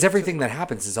 and because everything that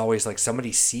happens is always like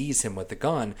somebody sees him with the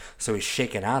gun, so he's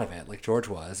shaken out of it, like George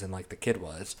was and like the kid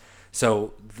was.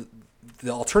 So the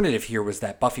alternative here was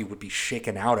that Buffy would be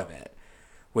shaken out of it,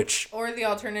 which... Or the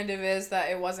alternative is that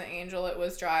it wasn't Angel, it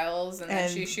was Giles, and then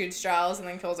she shoots Giles and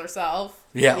then kills herself.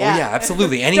 Yeah, oh yeah,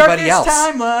 absolutely. Anybody else?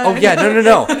 Timeline. Oh yeah,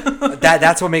 no.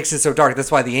 That's what makes it so dark. That's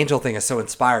why the Angel thing is so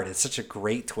inspired. It's such a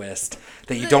great twist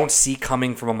that you don't see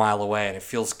coming from a mile away, and it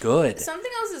feels good.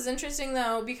 Something else is interesting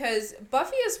though, because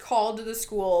Buffy is called to the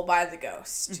school by the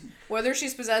ghost. Whether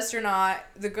she's possessed or not,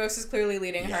 the ghost is clearly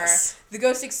leading her. The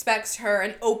ghost expects her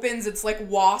and opens its like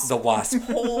wasp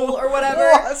hole or whatever.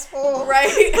 Wasp hole.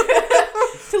 Right?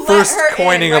 To First let her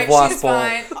coining in, of right? wasp She's hole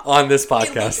fine. on this It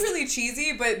podcast. looks really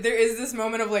cheesy, but there is this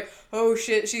moment of like, oh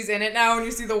shit, she's in it now, and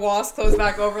you see the wasp close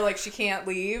back over like she can't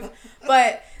leave.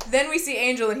 But then we see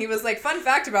Angel, and he was like, fun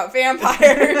fact about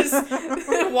vampires,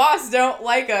 wasps don't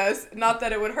like us. Not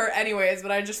that it would hurt anyways,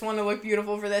 but I just want to look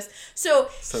beautiful for this. So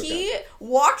he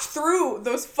walked through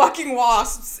those fucking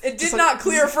wasps. It did not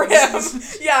clear for him.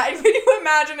 Yeah, and can you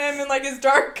imagine him in like his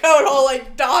dark coat all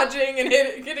like dodging and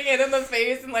getting it in the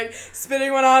face and like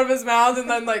spitting one out of his mouth, and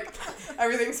then like,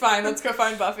 everything's fine, let's go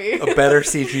find Buffy. A better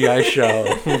CGI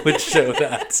show would show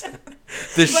that.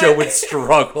 This show would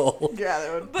struggle. Yeah,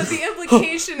 they would. But the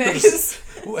implication is...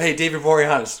 Hey, David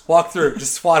Boreanaz, walk through.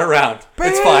 Just swat around.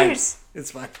 It's fine.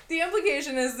 It's fine. The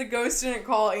implication is the ghost didn't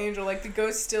call Angel. Like, the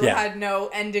ghost still Yeah. had no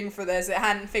ending for this. It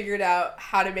hadn't figured out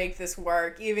how to make this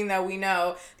work, even though we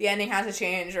know the ending has to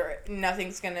change or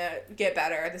nothing's going to get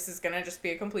better. This is going to just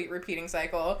be a complete repeating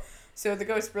cycle. So the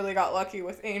ghost really got lucky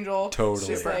with Angel. Totally.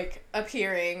 Just, like,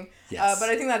 appearing. Yes. But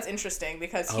I think that's interesting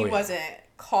because he Oh, yeah. wasn't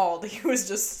called. He was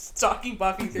just stalking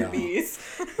Buffy through these.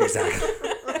 Exactly.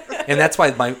 And that's why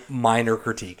my minor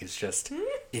critique is just,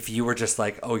 if you were just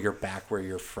like, oh, you're back where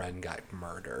your friend got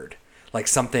murdered. Like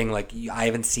something like, I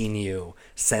haven't seen you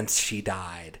since she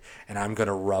died, and I'm going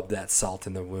to rub that salt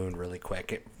in the wound really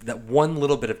quick. That one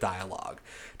little bit of dialogue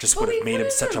just would have made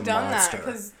him such a monster.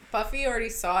 Because Buffy already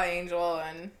saw Angel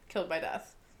and killed by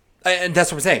death. And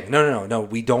that's what I'm saying. No.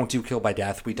 We don't do Kill by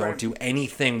Death. We don't do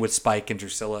anything with Spike and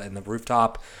Drusilla and the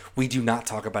rooftop. We do not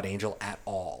talk about Angel at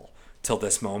all till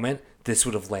this moment. this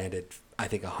would have landed, I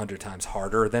think, 100 times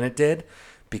harder than it did.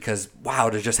 Because, wow,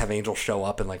 to just have Angel show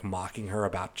up and, like, mocking her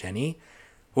about Jenny,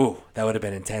 ooh, that would have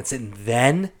been intense. And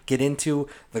then get into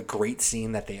the great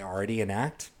scene that they already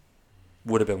enact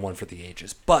would have been one for the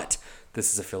ages. But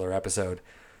this is a filler episode.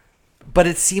 But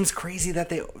it seems crazy that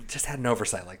they just had an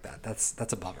oversight like that. That's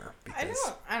a bummer. I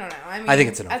don't know. I mean, I think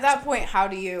it's an at that point, how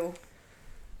do you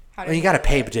you got to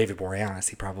pay David Boreanaz.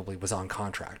 He probably was on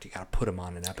contract. You got to put him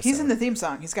on an episode. He's in the theme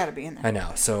song. He's got to be in there. I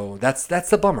know. So that's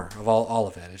the bummer of all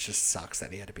of it. It just sucks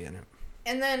that he had to be in it.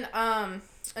 And then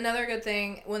another good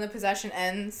thing, when the possession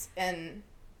ends and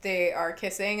they are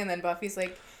kissing, and then Buffy's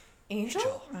like, Angel?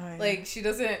 Oh, yeah. Like, she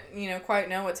doesn't, quite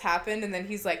know what's happened, and then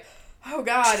he's like, oh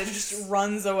God, and just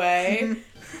runs away.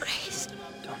 Grace.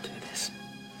 Don't do this.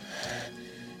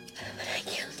 But I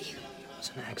killed you. It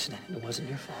was an accident. It wasn't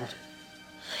your fault.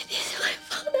 It is my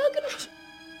fault. How could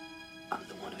I? I'm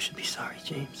the one who should be sorry,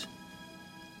 James.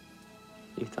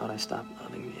 You thought I stopped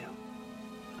loving you,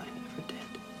 but I never did.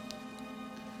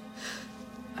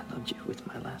 I loved you with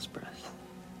my last breath.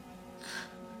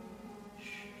 Shh.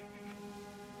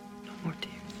 No more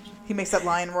tears. He makes that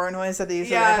lion roar noise that they use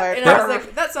Yeah, in the and I was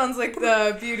like, that sounds like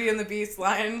the Beauty and the Beast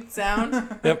lion sound.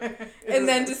 Yep. And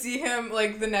then to see him,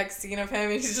 like, the next scene of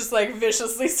him, he's just, like,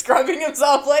 viciously scrubbing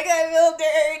himself, like, I feel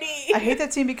dirty. I hate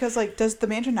that scene because, like, does the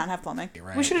mansion not have plumbing?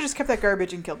 Right. We should have just kept that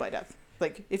garbage in Killed by Death.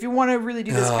 Like, if you want to really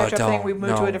do this catch-up thing, we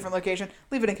move to a different location,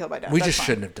 leave it in Killed by Death. We That's just fine.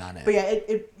 shouldn't have done it. But yeah,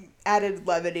 it added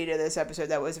levity to this episode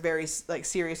that was very, like,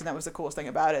 serious, and that was the coolest thing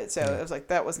about it. So it was like,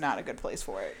 that was not a good place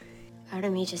for it. Part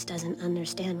of me just doesn't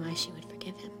understand why she would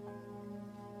forgive him.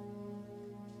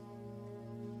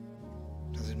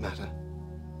 Does it matter?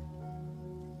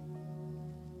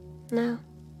 No.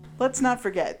 Let's not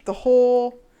forget, the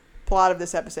whole plot of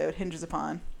this episode hinges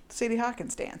upon Sadie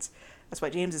Hawkins' dance. That's why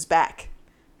James is back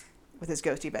with his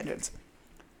ghosty vengeance.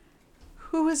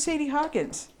 Who is Sadie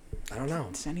Hawkins? I don't know.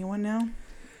 Does anyone know?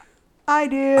 I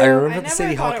do. I remember I the never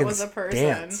Sadie thought it Hawkins was a person.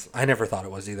 dance. I never thought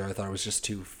it was either. I thought it was just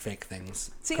two fake things.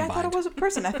 See, combined. I thought it was a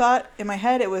person. I thought in my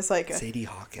head it was like a Sadie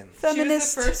Hawkins.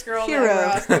 feminist She was the first girl hero. to ever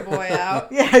ask a boy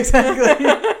out. Yeah,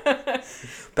 exactly.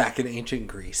 Back in ancient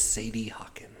Greece, Sadie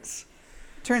Hawkins.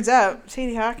 Turns out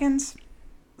Sadie Hawkins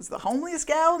was the homeliest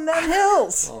gal in them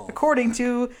hills, according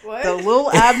to What? the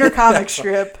Lil Abner comic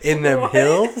strip. In them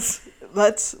hills?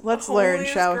 Let's learn, Homeliest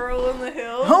shall we? girl in the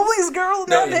hills? Homeliest girl in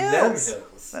No, them in them hills.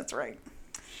 hills. That's right.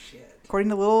 According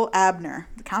to Lil Abner,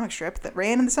 the comic strip that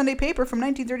ran in the Sunday paper from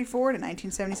 1934 to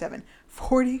 1977.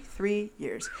 43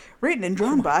 years. Written and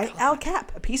drawn by Al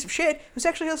Capp, a piece of shit who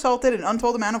sexually assaulted an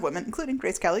untold amount of women, including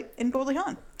Grace Kelly and Goldie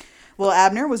Hawn. Lil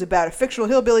Abner was about a fictional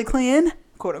hillbilly clan,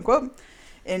 quote unquote,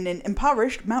 in an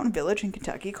impoverished mountain village in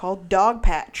Kentucky called Dog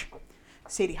Patch.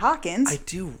 Sadie Hawkins I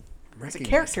do was a recognize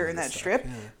character some in of that this strip,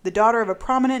 stuff, yeah. the daughter of a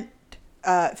prominent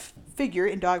figure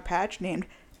in Dog Patch named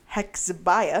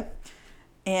Hexabiah,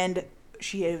 and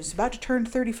she was about to turn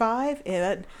 35,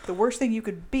 and the worst thing you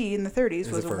could be in the 30s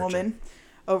was a a virgin.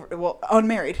 woman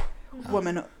unmarried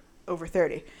woman over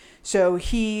 30. So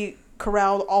he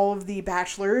corralled all of the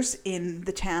bachelors in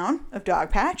the town of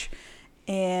Dog Patch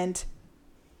and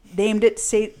named it,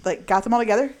 got them all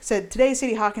together, said, today's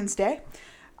Sadie Hawkins Day.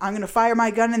 I'm going to fire my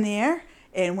gun in the air,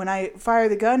 and when I fire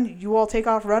the gun, you all take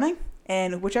off running,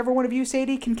 and whichever one of you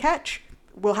Sadie can catch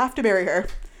will have to marry her.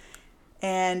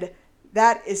 And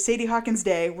that is Sadie Hawkins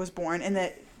Day was born, and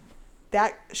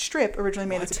that strip originally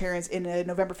made its appearance in a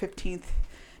November 15th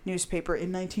newspaper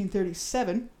in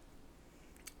 1937.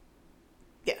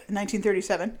 Yeah, in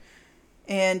 1937.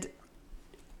 And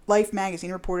Life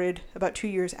magazine reported about 2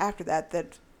 years after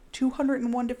that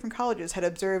 201 different colleges had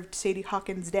observed Sadie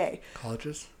Hawkins Day.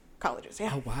 Colleges,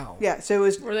 yeah. Oh, wow. Yeah, so it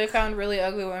was Where they found really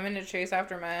ugly women to chase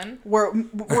after men. where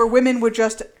women would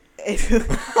just, a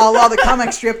la the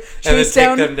comic strip, chase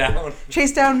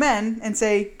down men and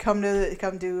say, come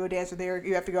to a dance with me, or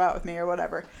you have to go out with me, or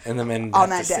whatever. And the men on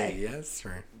have that to day. say yes?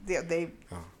 Or? Yeah, they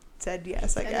said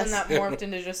yes, I And guess. then that morphed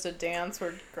into just a dance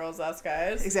where girls ask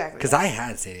guys. Exactly. Because I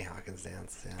had Sadie Hawkins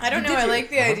dance. Yeah. I don't know. Did I you? like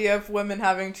the idea of women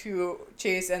having to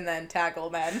chase and then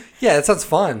tackle men. Yeah, that sounds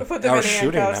fun. Put them Or in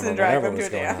shooting handcuffs them or and drag whatever them to was a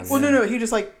going on. dance. Well, no, he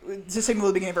just to signal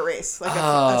the beginning of a race, like a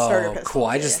starter pistol. Cool.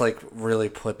 I Yeah, just yeah. really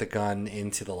put the gun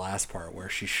into the last part where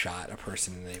she shot a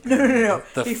person in the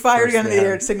No. He fired a gun in the air,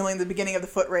 man. signaling the beginning of the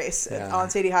foot race Yeah. on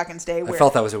Sadie Hawkins Day. I Where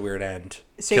felt that was a weird end.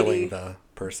 Sadie, killing the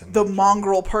person. the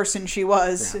mongrel person she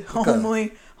was, Yeah,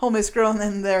 okay. homeless girl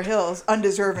in their hills,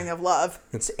 undeserving of love,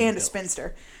 and a Hills.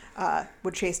 spinster,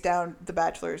 would chase down the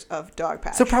bachelors of Dog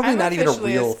Patch. So probably I'm not even a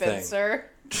officially real thing. spinster.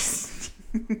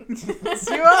 Yes,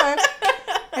 you are.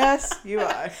 Yes, you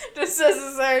are. Just as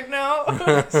a side note.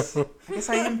 I guess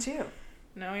I am too.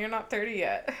 No, you're not 30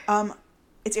 yet.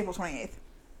 It's April 28th.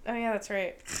 Oh, yeah, that's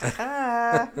right.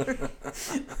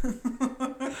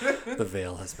 The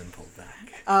veil has been pulled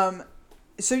back.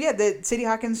 So yeah, the Sadie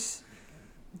Hawkins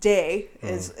Day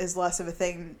is less of a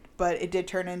thing, but it did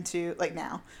turn into, like,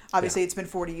 now. Obviously, it's been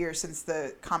 40 years since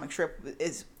the comic strip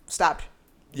is stopped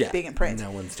being in print.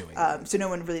 No one's doing it. So no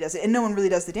one really does it. And no one really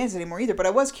does the dance anymore either. But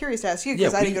I was curious to ask you,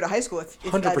 because I didn't go to high school, if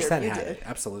 100% either of you had did. it.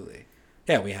 Absolutely.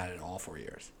 Yeah, we had it all 4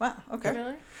 years. Wow, okay.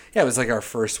 Really? Yeah, it was like our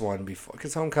first one before,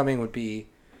 because homecoming would be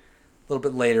a little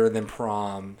bit later than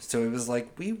prom. So it was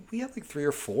like, we had like 3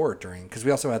 or 4 during, because we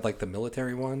also had like the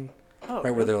military one, right,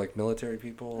 where they're like military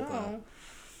people. Oh.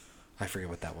 I forget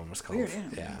what that one was called. Weird,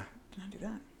 Yeah. Did not do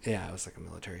that. Yeah, it was like a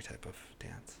military type of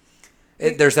dance.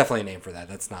 There's definitely a name for that.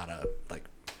 That's not a like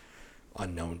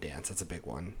unknown dance. That's a big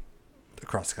one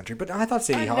across the country. But I thought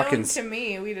Sadie Unknown Hawkins. to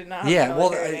me, we did not have Yeah, a well,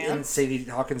 military and dance. Sadie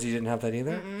Hawkins, you didn't have that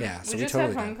either. Mm-mm. Yeah, so we we just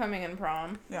totally had did. homecoming and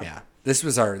prom. Yeah, this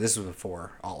was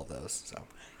before all of those. So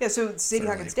Yeah, so Sadie Certainly.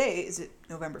 Hawkins Day is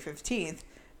November 15th,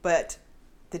 but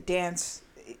the dance,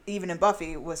 even in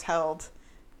Buffy, was held,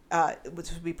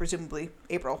 which would be presumably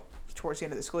April, towards the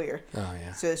end of the school year. Oh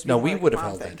yeah. So this no, would be we like would a have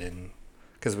month held thing. it in,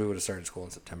 because we would have started school in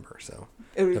September. So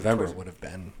It would- November towards- would have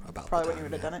been about Probably the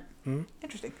when you time, would have yeah. done it. Mhm.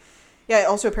 Interesting. Yeah,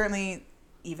 also apparently,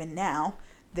 even now,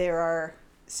 there are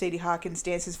Sadie Hawkins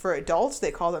dances for adults.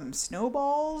 They call them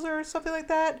snowballs or something like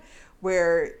that,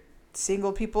 where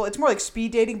single people, it's more like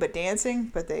speed dating but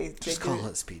dancing, but they Just do call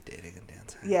it speed dating and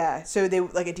dancing. Yeah, so they,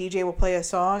 like, a DJ will play a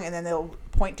song and then they'll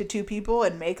point to 2 people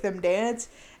and make them dance,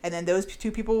 and then those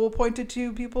 2 people will point to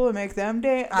 2 people and make them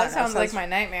dance. That sounds like my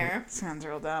nightmare. Sounds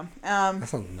real dumb. That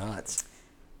sounds nuts.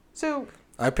 So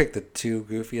I picked the 2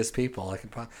 goofiest people I could.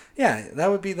 Yeah, that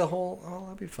would be the whole. Oh,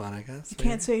 that'd be fun, I guess. you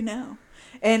can't say no.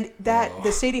 And that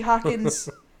the Sadie Hawkins.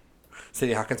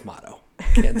 Sadie Hawkins motto: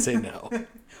 can't say no.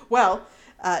 Well,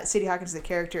 Sadie Hawkins is the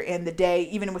character, and the day,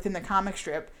 even within the comic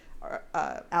strip,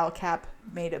 Al Cap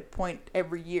made a point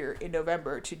every year in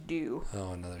November to do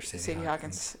Another Sadie Sadie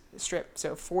Hawkins strip.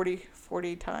 So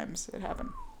 40 times it happened.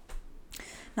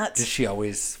 Nuts. Did she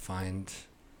always find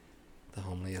the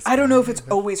homeliest? I don't know if guy? it's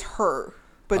always her,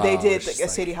 but they Oh, did it's like just a like-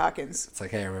 Sadie Hawkins. It's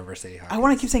like, hey, I remember Sadie Hawkins. I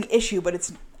want to keep saying issue, but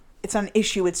it's not an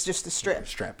issue. It's just a strip.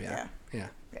 Strip, yeah. Yeah.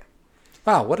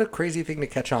 Wow, what a crazy thing to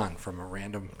catch on from a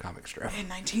random comic strip. In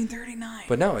 1939.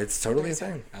 But no, it's totally a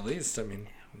thing. At least, I mean,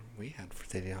 we had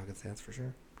Sadie Hawkins dance for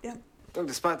sure. Yeah. Well,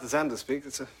 despite the Xander speak,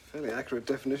 it's a fairly accurate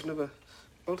definition of a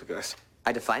poltergeist.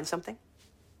 I define something?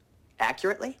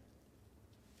 Accurately?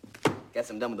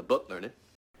 Guess I'm done with the book learning.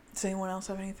 Does anyone else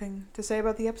have anything to say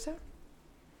about the episode?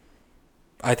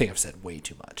 I think I've said way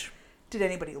too much. Did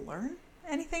anybody learn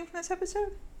anything from this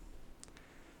episode?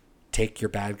 Take your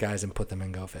bad guys and put them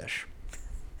in Go Fish.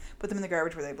 Put them in the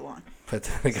garbage where they belong. Put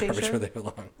them in the Stay garbage sure. where they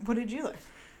belong. What did you learn?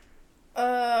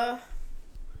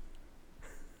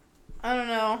 I don't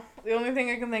know. The only thing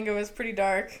I can think of is pretty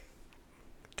dark.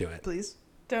 Do it. Please.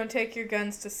 Don't take your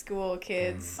guns to school,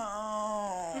 kids.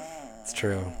 Oh. It's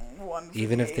true. One for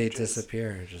Even the if they ages.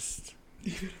 disappear, just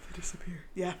Even if they disappear.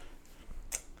 Yeah.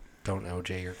 don't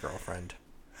OJ your girlfriend.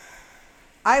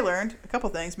 I learned a couple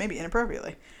things, maybe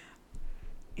inappropriately.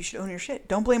 You should own your shit.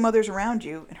 Don't blame others around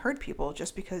you and hurt people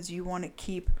just because you want to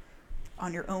keep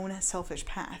on your own selfish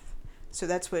path. So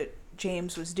that's what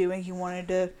James was doing. He wanted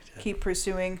to keep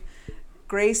pursuing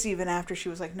Grace even after she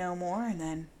was like, no more. And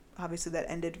then obviously that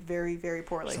ended very, very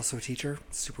poorly. She's also a teacher.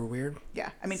 It's super weird. Yeah.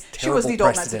 I mean, It's she was the terrible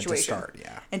adult in that precedent to situation. start,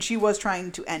 yeah. And she was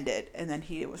trying to end it. And then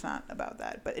he was not about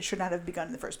that. But it should not have begun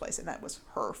in the first place. And that was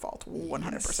her fault.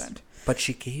 100%. But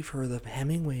she gave her the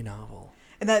Hemingway novel.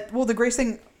 And that, well, the Grace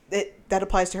thing, that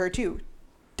applies to her too.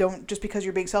 Don't, just because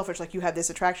you're being selfish, like you have this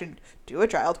attraction to a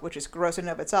child, which is gross in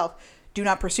and of itself, do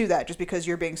not pursue that just because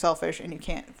you're being selfish and you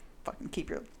can't fucking keep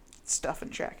your stuff in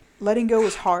check. Letting go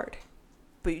is hard,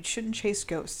 but you shouldn't chase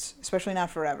ghosts, especially not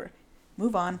forever.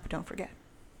 Move on, but don't forget.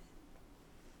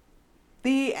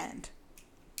 The end.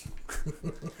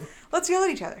 Let's yell at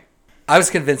each other. I was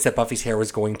convinced that Buffy's hair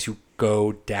was going to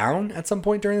go down at some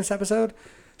point during this episode.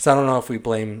 So I don't know if we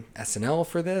blame SNL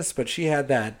for this, but she had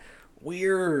that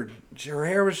weird, her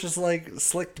hair was just like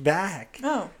slicked back.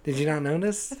 Oh. Did you not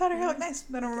notice? I thought her hair looked nice.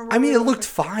 I don't remember. I mean, what it looked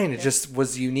fine. It just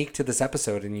was unique to this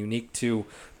episode and unique to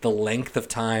the length of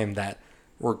time that,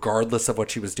 regardless of what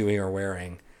she was doing or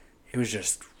wearing, it was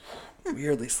just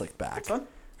weirdly slicked back. That's fun.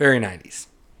 Very 90s.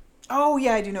 Oh,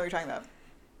 yeah, I do know what you're talking about.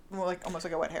 More like, almost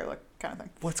like a wet hair look kind of thing.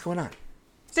 What's going on?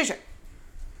 Station.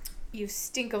 You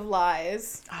stink of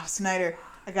lies. Oh, Snyder.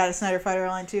 I got a Snyder Fighter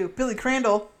line too. Billy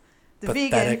Crandall, the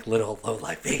Pathetic vegan. little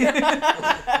low-life vegan.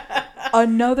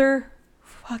 Another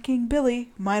fucking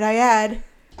Billy, might I add.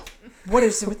 What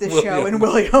is with this show William. and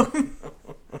William?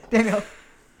 Daniel.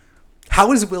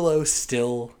 How is Willow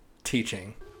still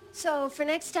teaching? So for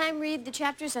next time, read the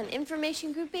chapters on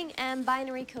information grouping and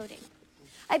binary coding.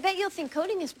 I bet you'll think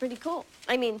coding is pretty cool.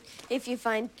 I mean, if you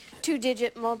find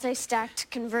 2-digit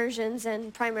multi-stacked conversions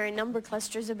and primary number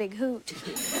clusters a big hoot.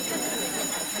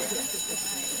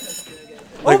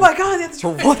 Oh my God, that's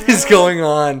right. What is going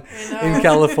on in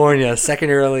California? Second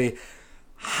year early.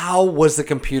 How was the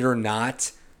computer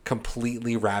not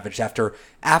completely ravaged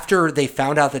after they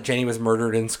found out that Jenny was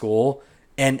murdered in school?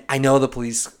 And I know the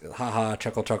police, haha,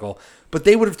 chuckle, but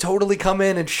they would have totally come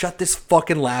in and shut this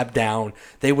fucking lab down.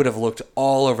 They would have looked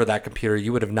all over that computer.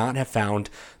 You would have not have found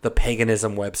the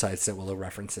paganism websites that Willow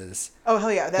references. Oh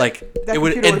hell yeah! That It computer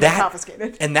would, would have been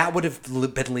confiscated. and that would have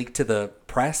been leaked to the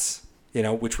press. You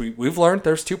know, which we've learned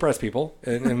there's 2 press people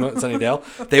in Sunnydale.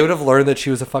 They would have learned that she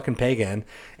was a fucking pagan,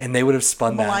 and they would have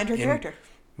spun Maligned that her character.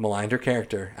 Maligned her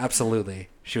character. Absolutely,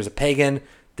 she was a pagan.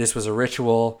 This was a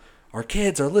ritual. Our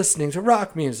kids are listening to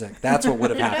rock music. That's what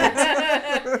would have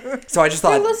happened. So I just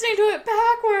thought They're listening to it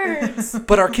backwards.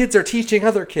 But our kids are teaching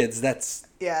other kids. That's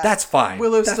fine.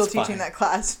 Willow's That's still teaching fine. that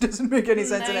class. Doesn't make any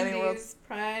sense in any world. 90s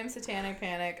prime satanic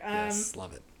panic. Yes,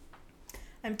 love it.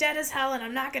 I'm dead as hell and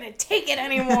I'm not gonna take it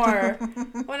anymore.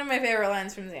 One of my favorite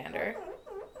lines from Xander.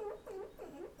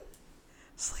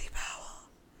 Sleep owl.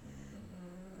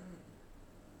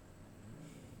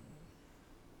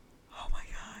 Oh my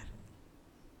God.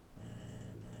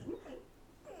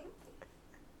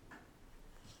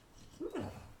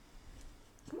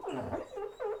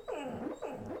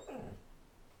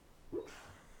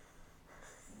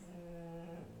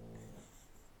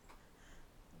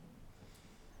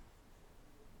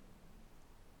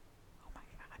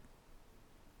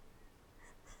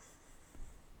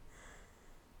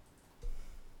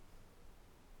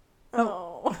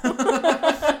 Oh.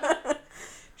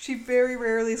 She very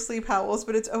rarely sleep howls,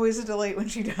 but it's always a delight when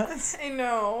she does. I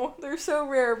know. They're so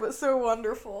rare but so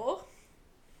wonderful.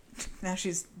 Now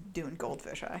she's doing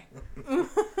goldfish eye.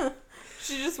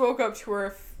 She just woke up to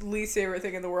her least favorite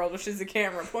thing in the world, which is the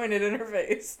camera pointed in her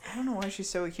face. I don't know why she's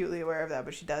so acutely aware of that,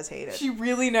 but she does hate it. She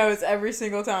really knows every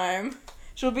single time.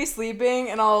 She'll be sleeping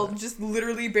and I'll just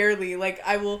literally barely, like,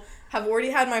 I will have already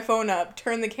had my phone up,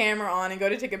 turn the camera on and go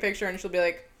to take a picture and she'll be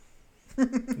like,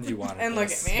 You want and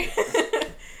look at me.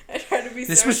 I try to be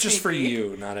This so was just for sneaky.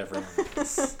 you, not everyone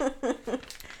else.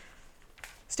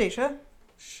 Stacia,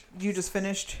 you just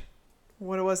finished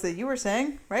what it was that you were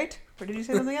saying, right? Or did you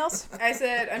say something else? I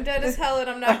said, I'm dead as hell and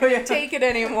I'm not going to take it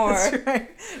anymore. That's right.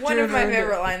 One of my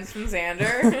favorite lines from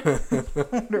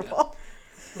Xander. Wonderful.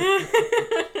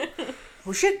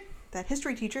 Oh shit, that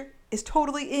history teacher is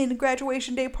totally in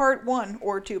Graduation Day Part 1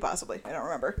 or 2 possibly. I don't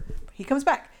remember. He comes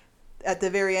back at the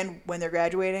very end when they're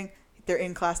graduating. They're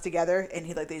in class together and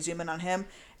they zoom in on him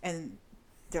and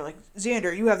they're like,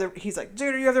 Xander, he's like,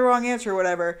 Xander, you have the wrong answer or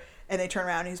whatever. And they turn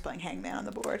around and he's playing Hangman on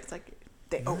the board. It's like,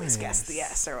 they always guess the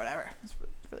yes or whatever. It's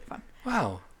really fun.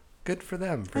 Wow, good for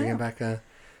them. Bringing back a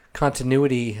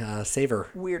continuity saver.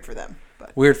 Weird for them.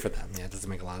 But Weird for them. Yeah, it doesn't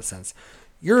make a lot of sense.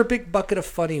 You're a big bucket of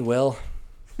funny, Will.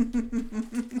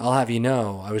 I'll have you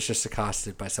know, I was just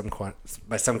accosted by some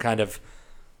kind of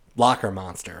locker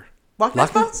monster. Loch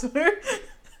Monster?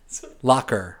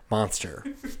 Locker monster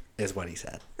is what he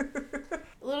said.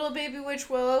 Little baby witch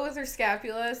Willow with her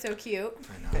scapula, so cute.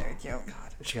 I know. Very cute.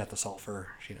 God, she got the sulfur.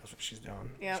 She knows what she's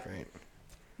doing. Yep. It's great.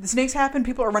 The snakes happen,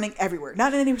 people are running everywhere.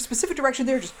 Not in any specific direction,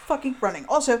 they're just fucking running.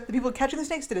 Also, the people catching the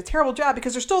snakes did a terrible job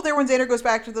because they're still there when Xander goes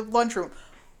back to the lunchroom.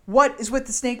 What is with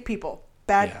the snake people?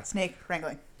 Bad snake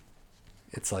wrangling.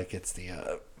 It's like it's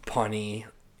the Pawnee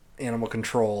animal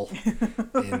control.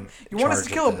 You want us to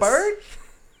kill a bird?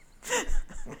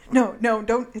 No,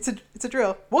 don't. It's a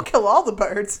drill. We'll kill all the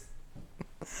birds.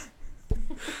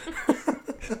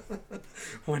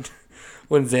 when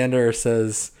Xander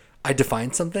says, I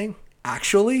defined something,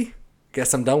 actually,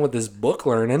 guess I'm done with this book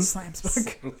learning. Slams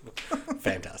book.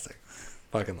 Fantastic.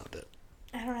 Fucking loved it.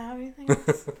 I don't have anything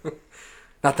else.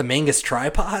 Not the Mangus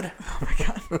tripod. Oh my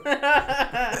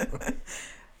god.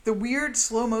 The weird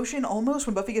slow motion almost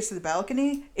when Buffy gets to the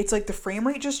balcony, it's like the frame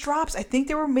rate just drops. I think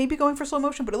they were maybe going for slow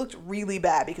motion, but it looked really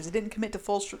bad because it didn't commit to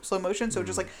full slow motion, so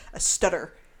just like a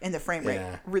stutter in the frame rate.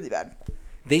 Really bad.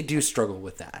 They do struggle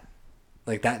with that.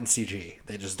 Like that in CG.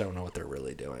 They just don't know what they're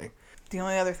really doing. The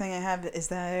only other thing I have is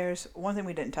that there's one thing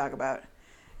we didn't talk about,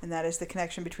 and that is the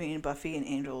connection between Buffy and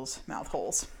Angel's mouth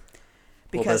holes.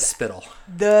 Because the spittle.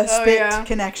 The spit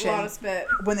connection. A lot of spit.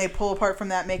 When they pull apart from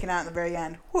that, making out in the very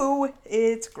end. Whoo,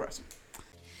 it's gross.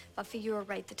 Buffy, you were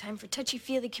right. The time for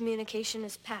touchy-feely communication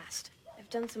is past. I've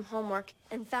done some homework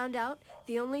and found out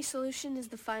the only solution is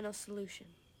the final solution.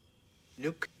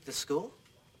 Nuke the school?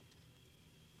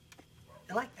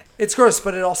 I like that. It's gross,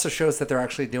 but it also shows that they're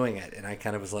actually doing it. And I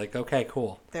kind of was like, okay,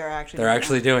 cool. They're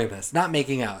actually doing this. Not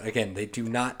making out. Again, they do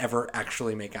not ever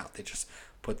actually make out. They just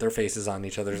put their faces on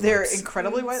each other's They're lips.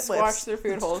 incredibly white lips. Squash their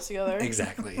food holes together.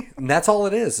 Exactly. And that's all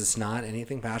it is. It's not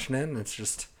anything passionate. And it's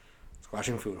just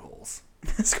squashing food holes.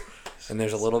 And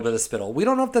there's a little bit of spittle. We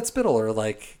don't know if that's spittle or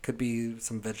like could be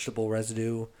some vegetable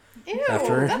residue. Ew,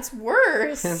 after. that's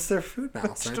worse. It's their food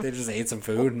mouths, right? They just ate some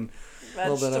food and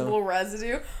Vegetable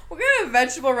residue. What kind of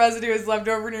vegetable residue is left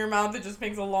over in your mouth that just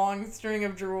makes a long string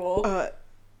of drool? I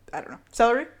don't know.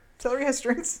 Celery? Celery has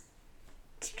strings.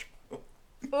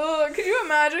 Ugh, could you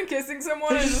imagine kissing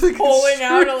someone and just like pulling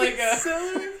out string a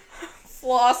celery?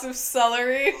 floss of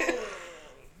celery?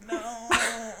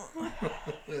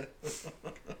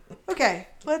 Okay,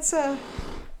 let's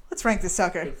rank this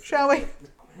sucker, shall we?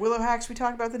 Willow hacks. We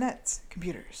talked about the nets.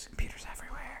 Computers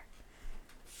everywhere.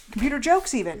 Computer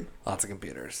jokes, even. Lots of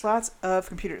computers. Lots of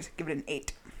computers. Give it an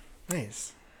 8.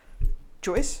 Nice.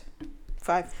 Joyce,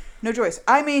 5. No Joyce.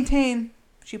 I maintain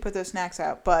she put those snacks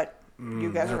out, but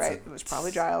you guys are right. It was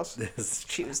probably Giles.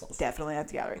 She was definitely at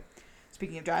the gallery.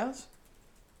 Speaking of Giles,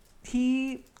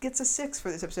 he gets a 6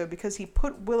 for this episode because he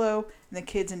put Willow and the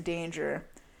kids in danger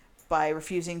by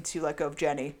refusing to let go of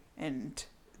Jenny, and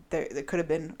there could have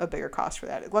been a bigger cost for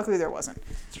that. Luckily, there wasn't.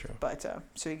 That's true. But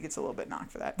so he gets a little bit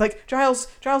knocked for that. Like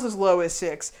Giles's low is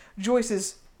 6.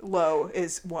 Joyce's low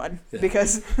is 1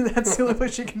 because that's the only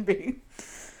place she can be.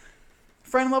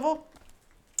 Friend level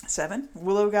 7.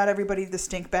 Willow got everybody the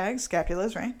stink bags,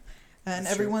 scapulas, right? And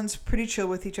that's everyone's pretty chill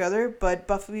with each other. But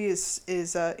Buffy is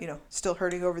still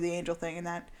hurting over the angel thing, and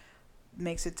that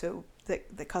makes it so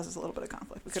that causes a little bit of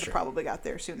conflict. We could have probably got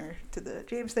there sooner to the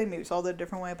James thing. Maybe solved it a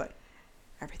different way, but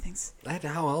everything's...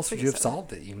 How else would you have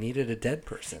solved it? You needed a dead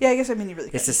person. Yeah, I guess, you really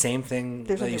could. It's the same thing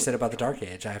that you said about the Dark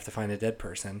Age. I have to find a dead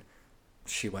person.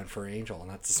 She went for Angel, and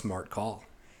that's a smart call.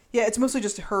 Yeah, it's mostly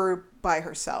just her by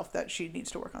herself that she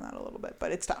needs to work on that a little bit,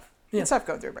 but it's tough. Yeah. It's tough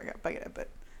going through a breakup. I get it, but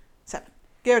 7.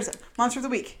 Give it a 7. Monster of the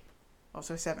Week,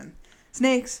 also 7.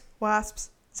 Snakes,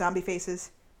 wasps, zombie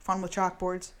faces, fun with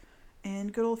chalkboards,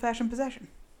 and good old-fashioned possession.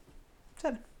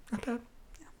 7. Not bad.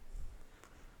 Yeah.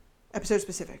 Episode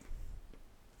specific.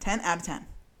 10 out of 10.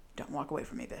 Don't walk away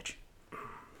from me, bitch.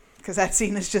 Because that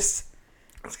scene is just...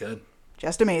 That's good.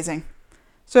 Just amazing.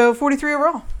 So 43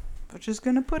 overall, which is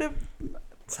going to put it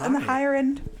on the higher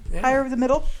end, higher of the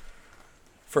middle.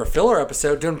 For a filler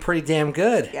episode, doing pretty damn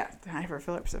good. Yeah, high for a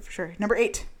filler episode for sure. Number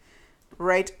 8,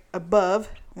 right above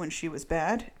When She Was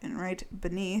Bad, and right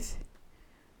beneath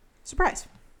Surprise.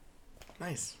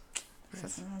 Nice. So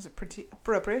that was pretty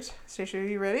appropriate. Stacia, are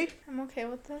you ready? I'm okay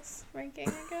with this ranking,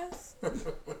 I guess.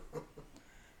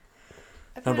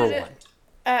 Number 1.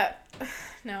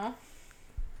 No.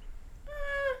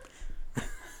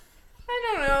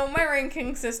 I don't know. My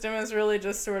ranking system is really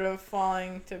just sort of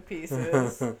falling to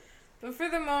pieces. But for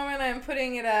the moment, I'm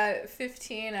putting it at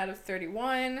 15 out of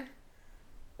 31.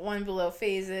 1 below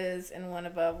Phases, and 1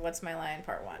 above What's My Line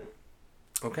Part 1.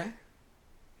 Okay.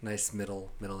 Nice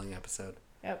middling episode.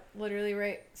 Yep, literally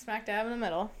right smack dab in the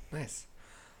middle. Nice.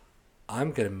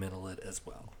 I'm going to middle it as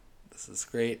well. This is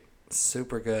great.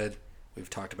 Super good. We've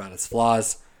talked about its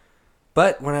flaws.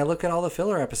 But when I look at all the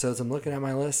filler episodes, I'm looking at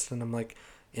my list and I'm like,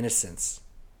 Innocence,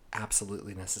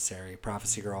 absolutely necessary.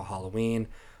 Prophecy Girl, Halloween.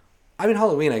 I mean,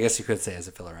 Halloween, I guess you could say, is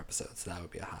a filler episode, so that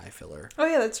would be a high filler. Oh,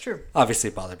 yeah, that's true.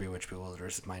 Obviously, Bother, Bewitch, Bewilder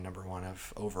is my number 1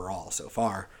 of overall so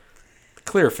far.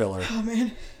 Clear filler. Oh,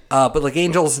 man. But like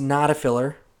Angel's not a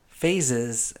filler.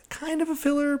 Phases, kind of a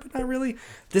filler, but not really.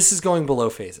 This is going below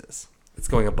Phases. It's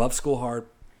going above School Hard,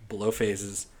 below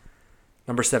Phases.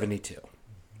 Number 72.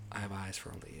 I Have Eyes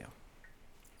for Only You.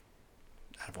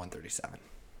 Out of 137.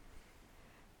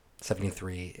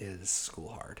 73 is School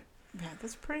Hard. Yeah,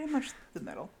 that's pretty much the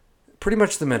middle. Pretty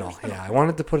much the middle, yeah. I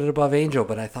wanted to put it above Angel,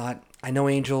 but I thought, I know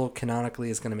Angel canonically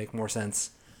is going to make more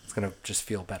sense. It's going to just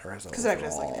feel better as a because that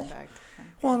has like an impact.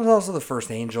 Well, and it's also the first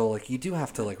Angel. Like, you do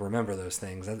have to, like, remember those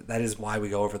things. That is why we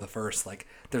go over the first. Like,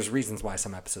 there's reasons why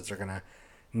some episodes are going to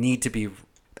need to be,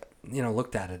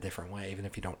 looked at a different way, even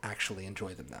if you don't actually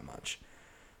enjoy them that much.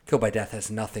 Kill by Death has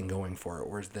nothing going for it,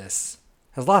 whereas this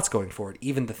has lots going for it.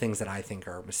 Even the things that I think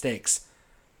are mistakes,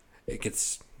 it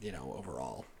gets,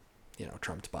 overall,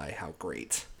 trumped by how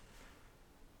great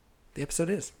the episode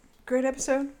is. Great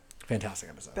episode. Fantastic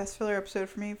episode. Best filler episode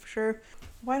for me, for sure.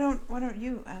 Why don't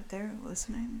you out there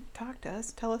listening talk to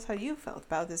us? Tell us how you felt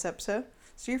about this episode.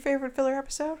 Is it your favorite filler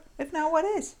episode? If not, what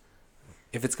is?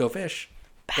 If it's Go Fish,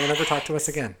 don't ever talk to us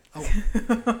again.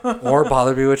 Oh. Or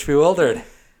Bother, Bewitch, Bewildered.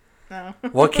 No.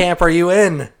 What camp are you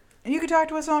in? And you can talk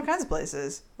to us in all kinds of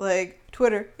places, like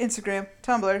Twitter, Instagram,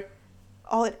 Tumblr,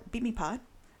 all at BeatMePod.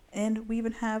 And we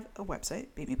even have a website,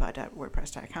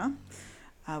 beatmepod.wordpress.com.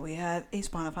 We have a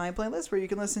Spotify playlist where you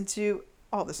can listen to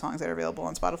all the songs that are available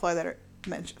on Spotify that are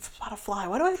mentioned. Spotify,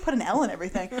 why do I put an L in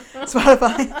everything?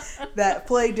 Spotify that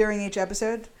play during each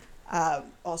episode.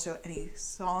 Also, a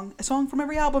song from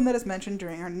every album that is mentioned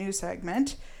during our news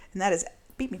segment. And that is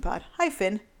BeatMePod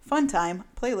Funtime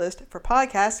Playlist for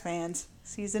Podcast Fans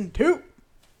Season 2.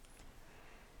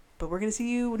 But we're going to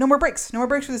see you. No more breaks. No more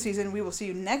breaks for the season. We will see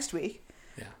you next week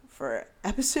for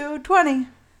episode 20.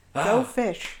 Go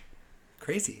Fish.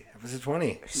 Crazy. Episode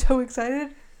 20. So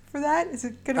excited for that. Is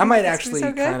it going to be? I might actually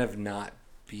kind of not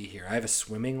be here. I have a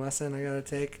swimming lesson I got to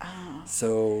take. Oh.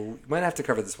 So you might have to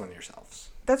cover this one yourselves.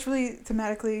 That's really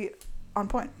thematically on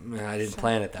point. I didn't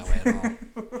plan it that way at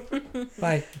all.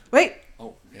 Bye. Wait.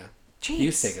 Oh, yeah. Jeez.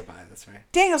 You say goodbye. That's right.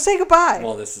 Daniel, say goodbye.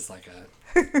 Well, this is like a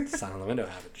sign on the window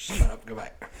habit. Just shut up.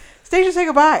 Goodbye. Stacia, say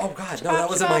goodbye. Oh, God. No, that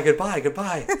wasn't my goodbye.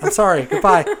 Goodbye. I'm sorry.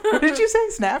 Goodbye. What did you say?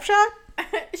 Snapshot?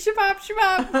 Shabab,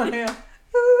 shabab. Oh, yeah.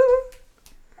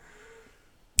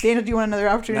 Daniel, do you want another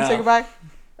opportunity to say goodbye?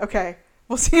 Okay.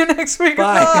 We'll see you next week.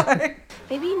 Bye. Goodbye.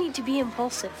 Maybe you need to be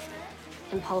impulsive.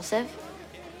 Impulsive?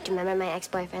 Do you remember my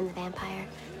ex-boyfriend, the vampire?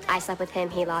 I slept with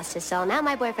him, he lost his soul. Now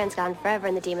my boyfriend's gone forever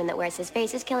and the demon that wears his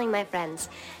face is killing my friends.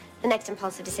 The next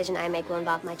impulsive decision I make will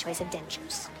involve my choice of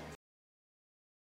dentures.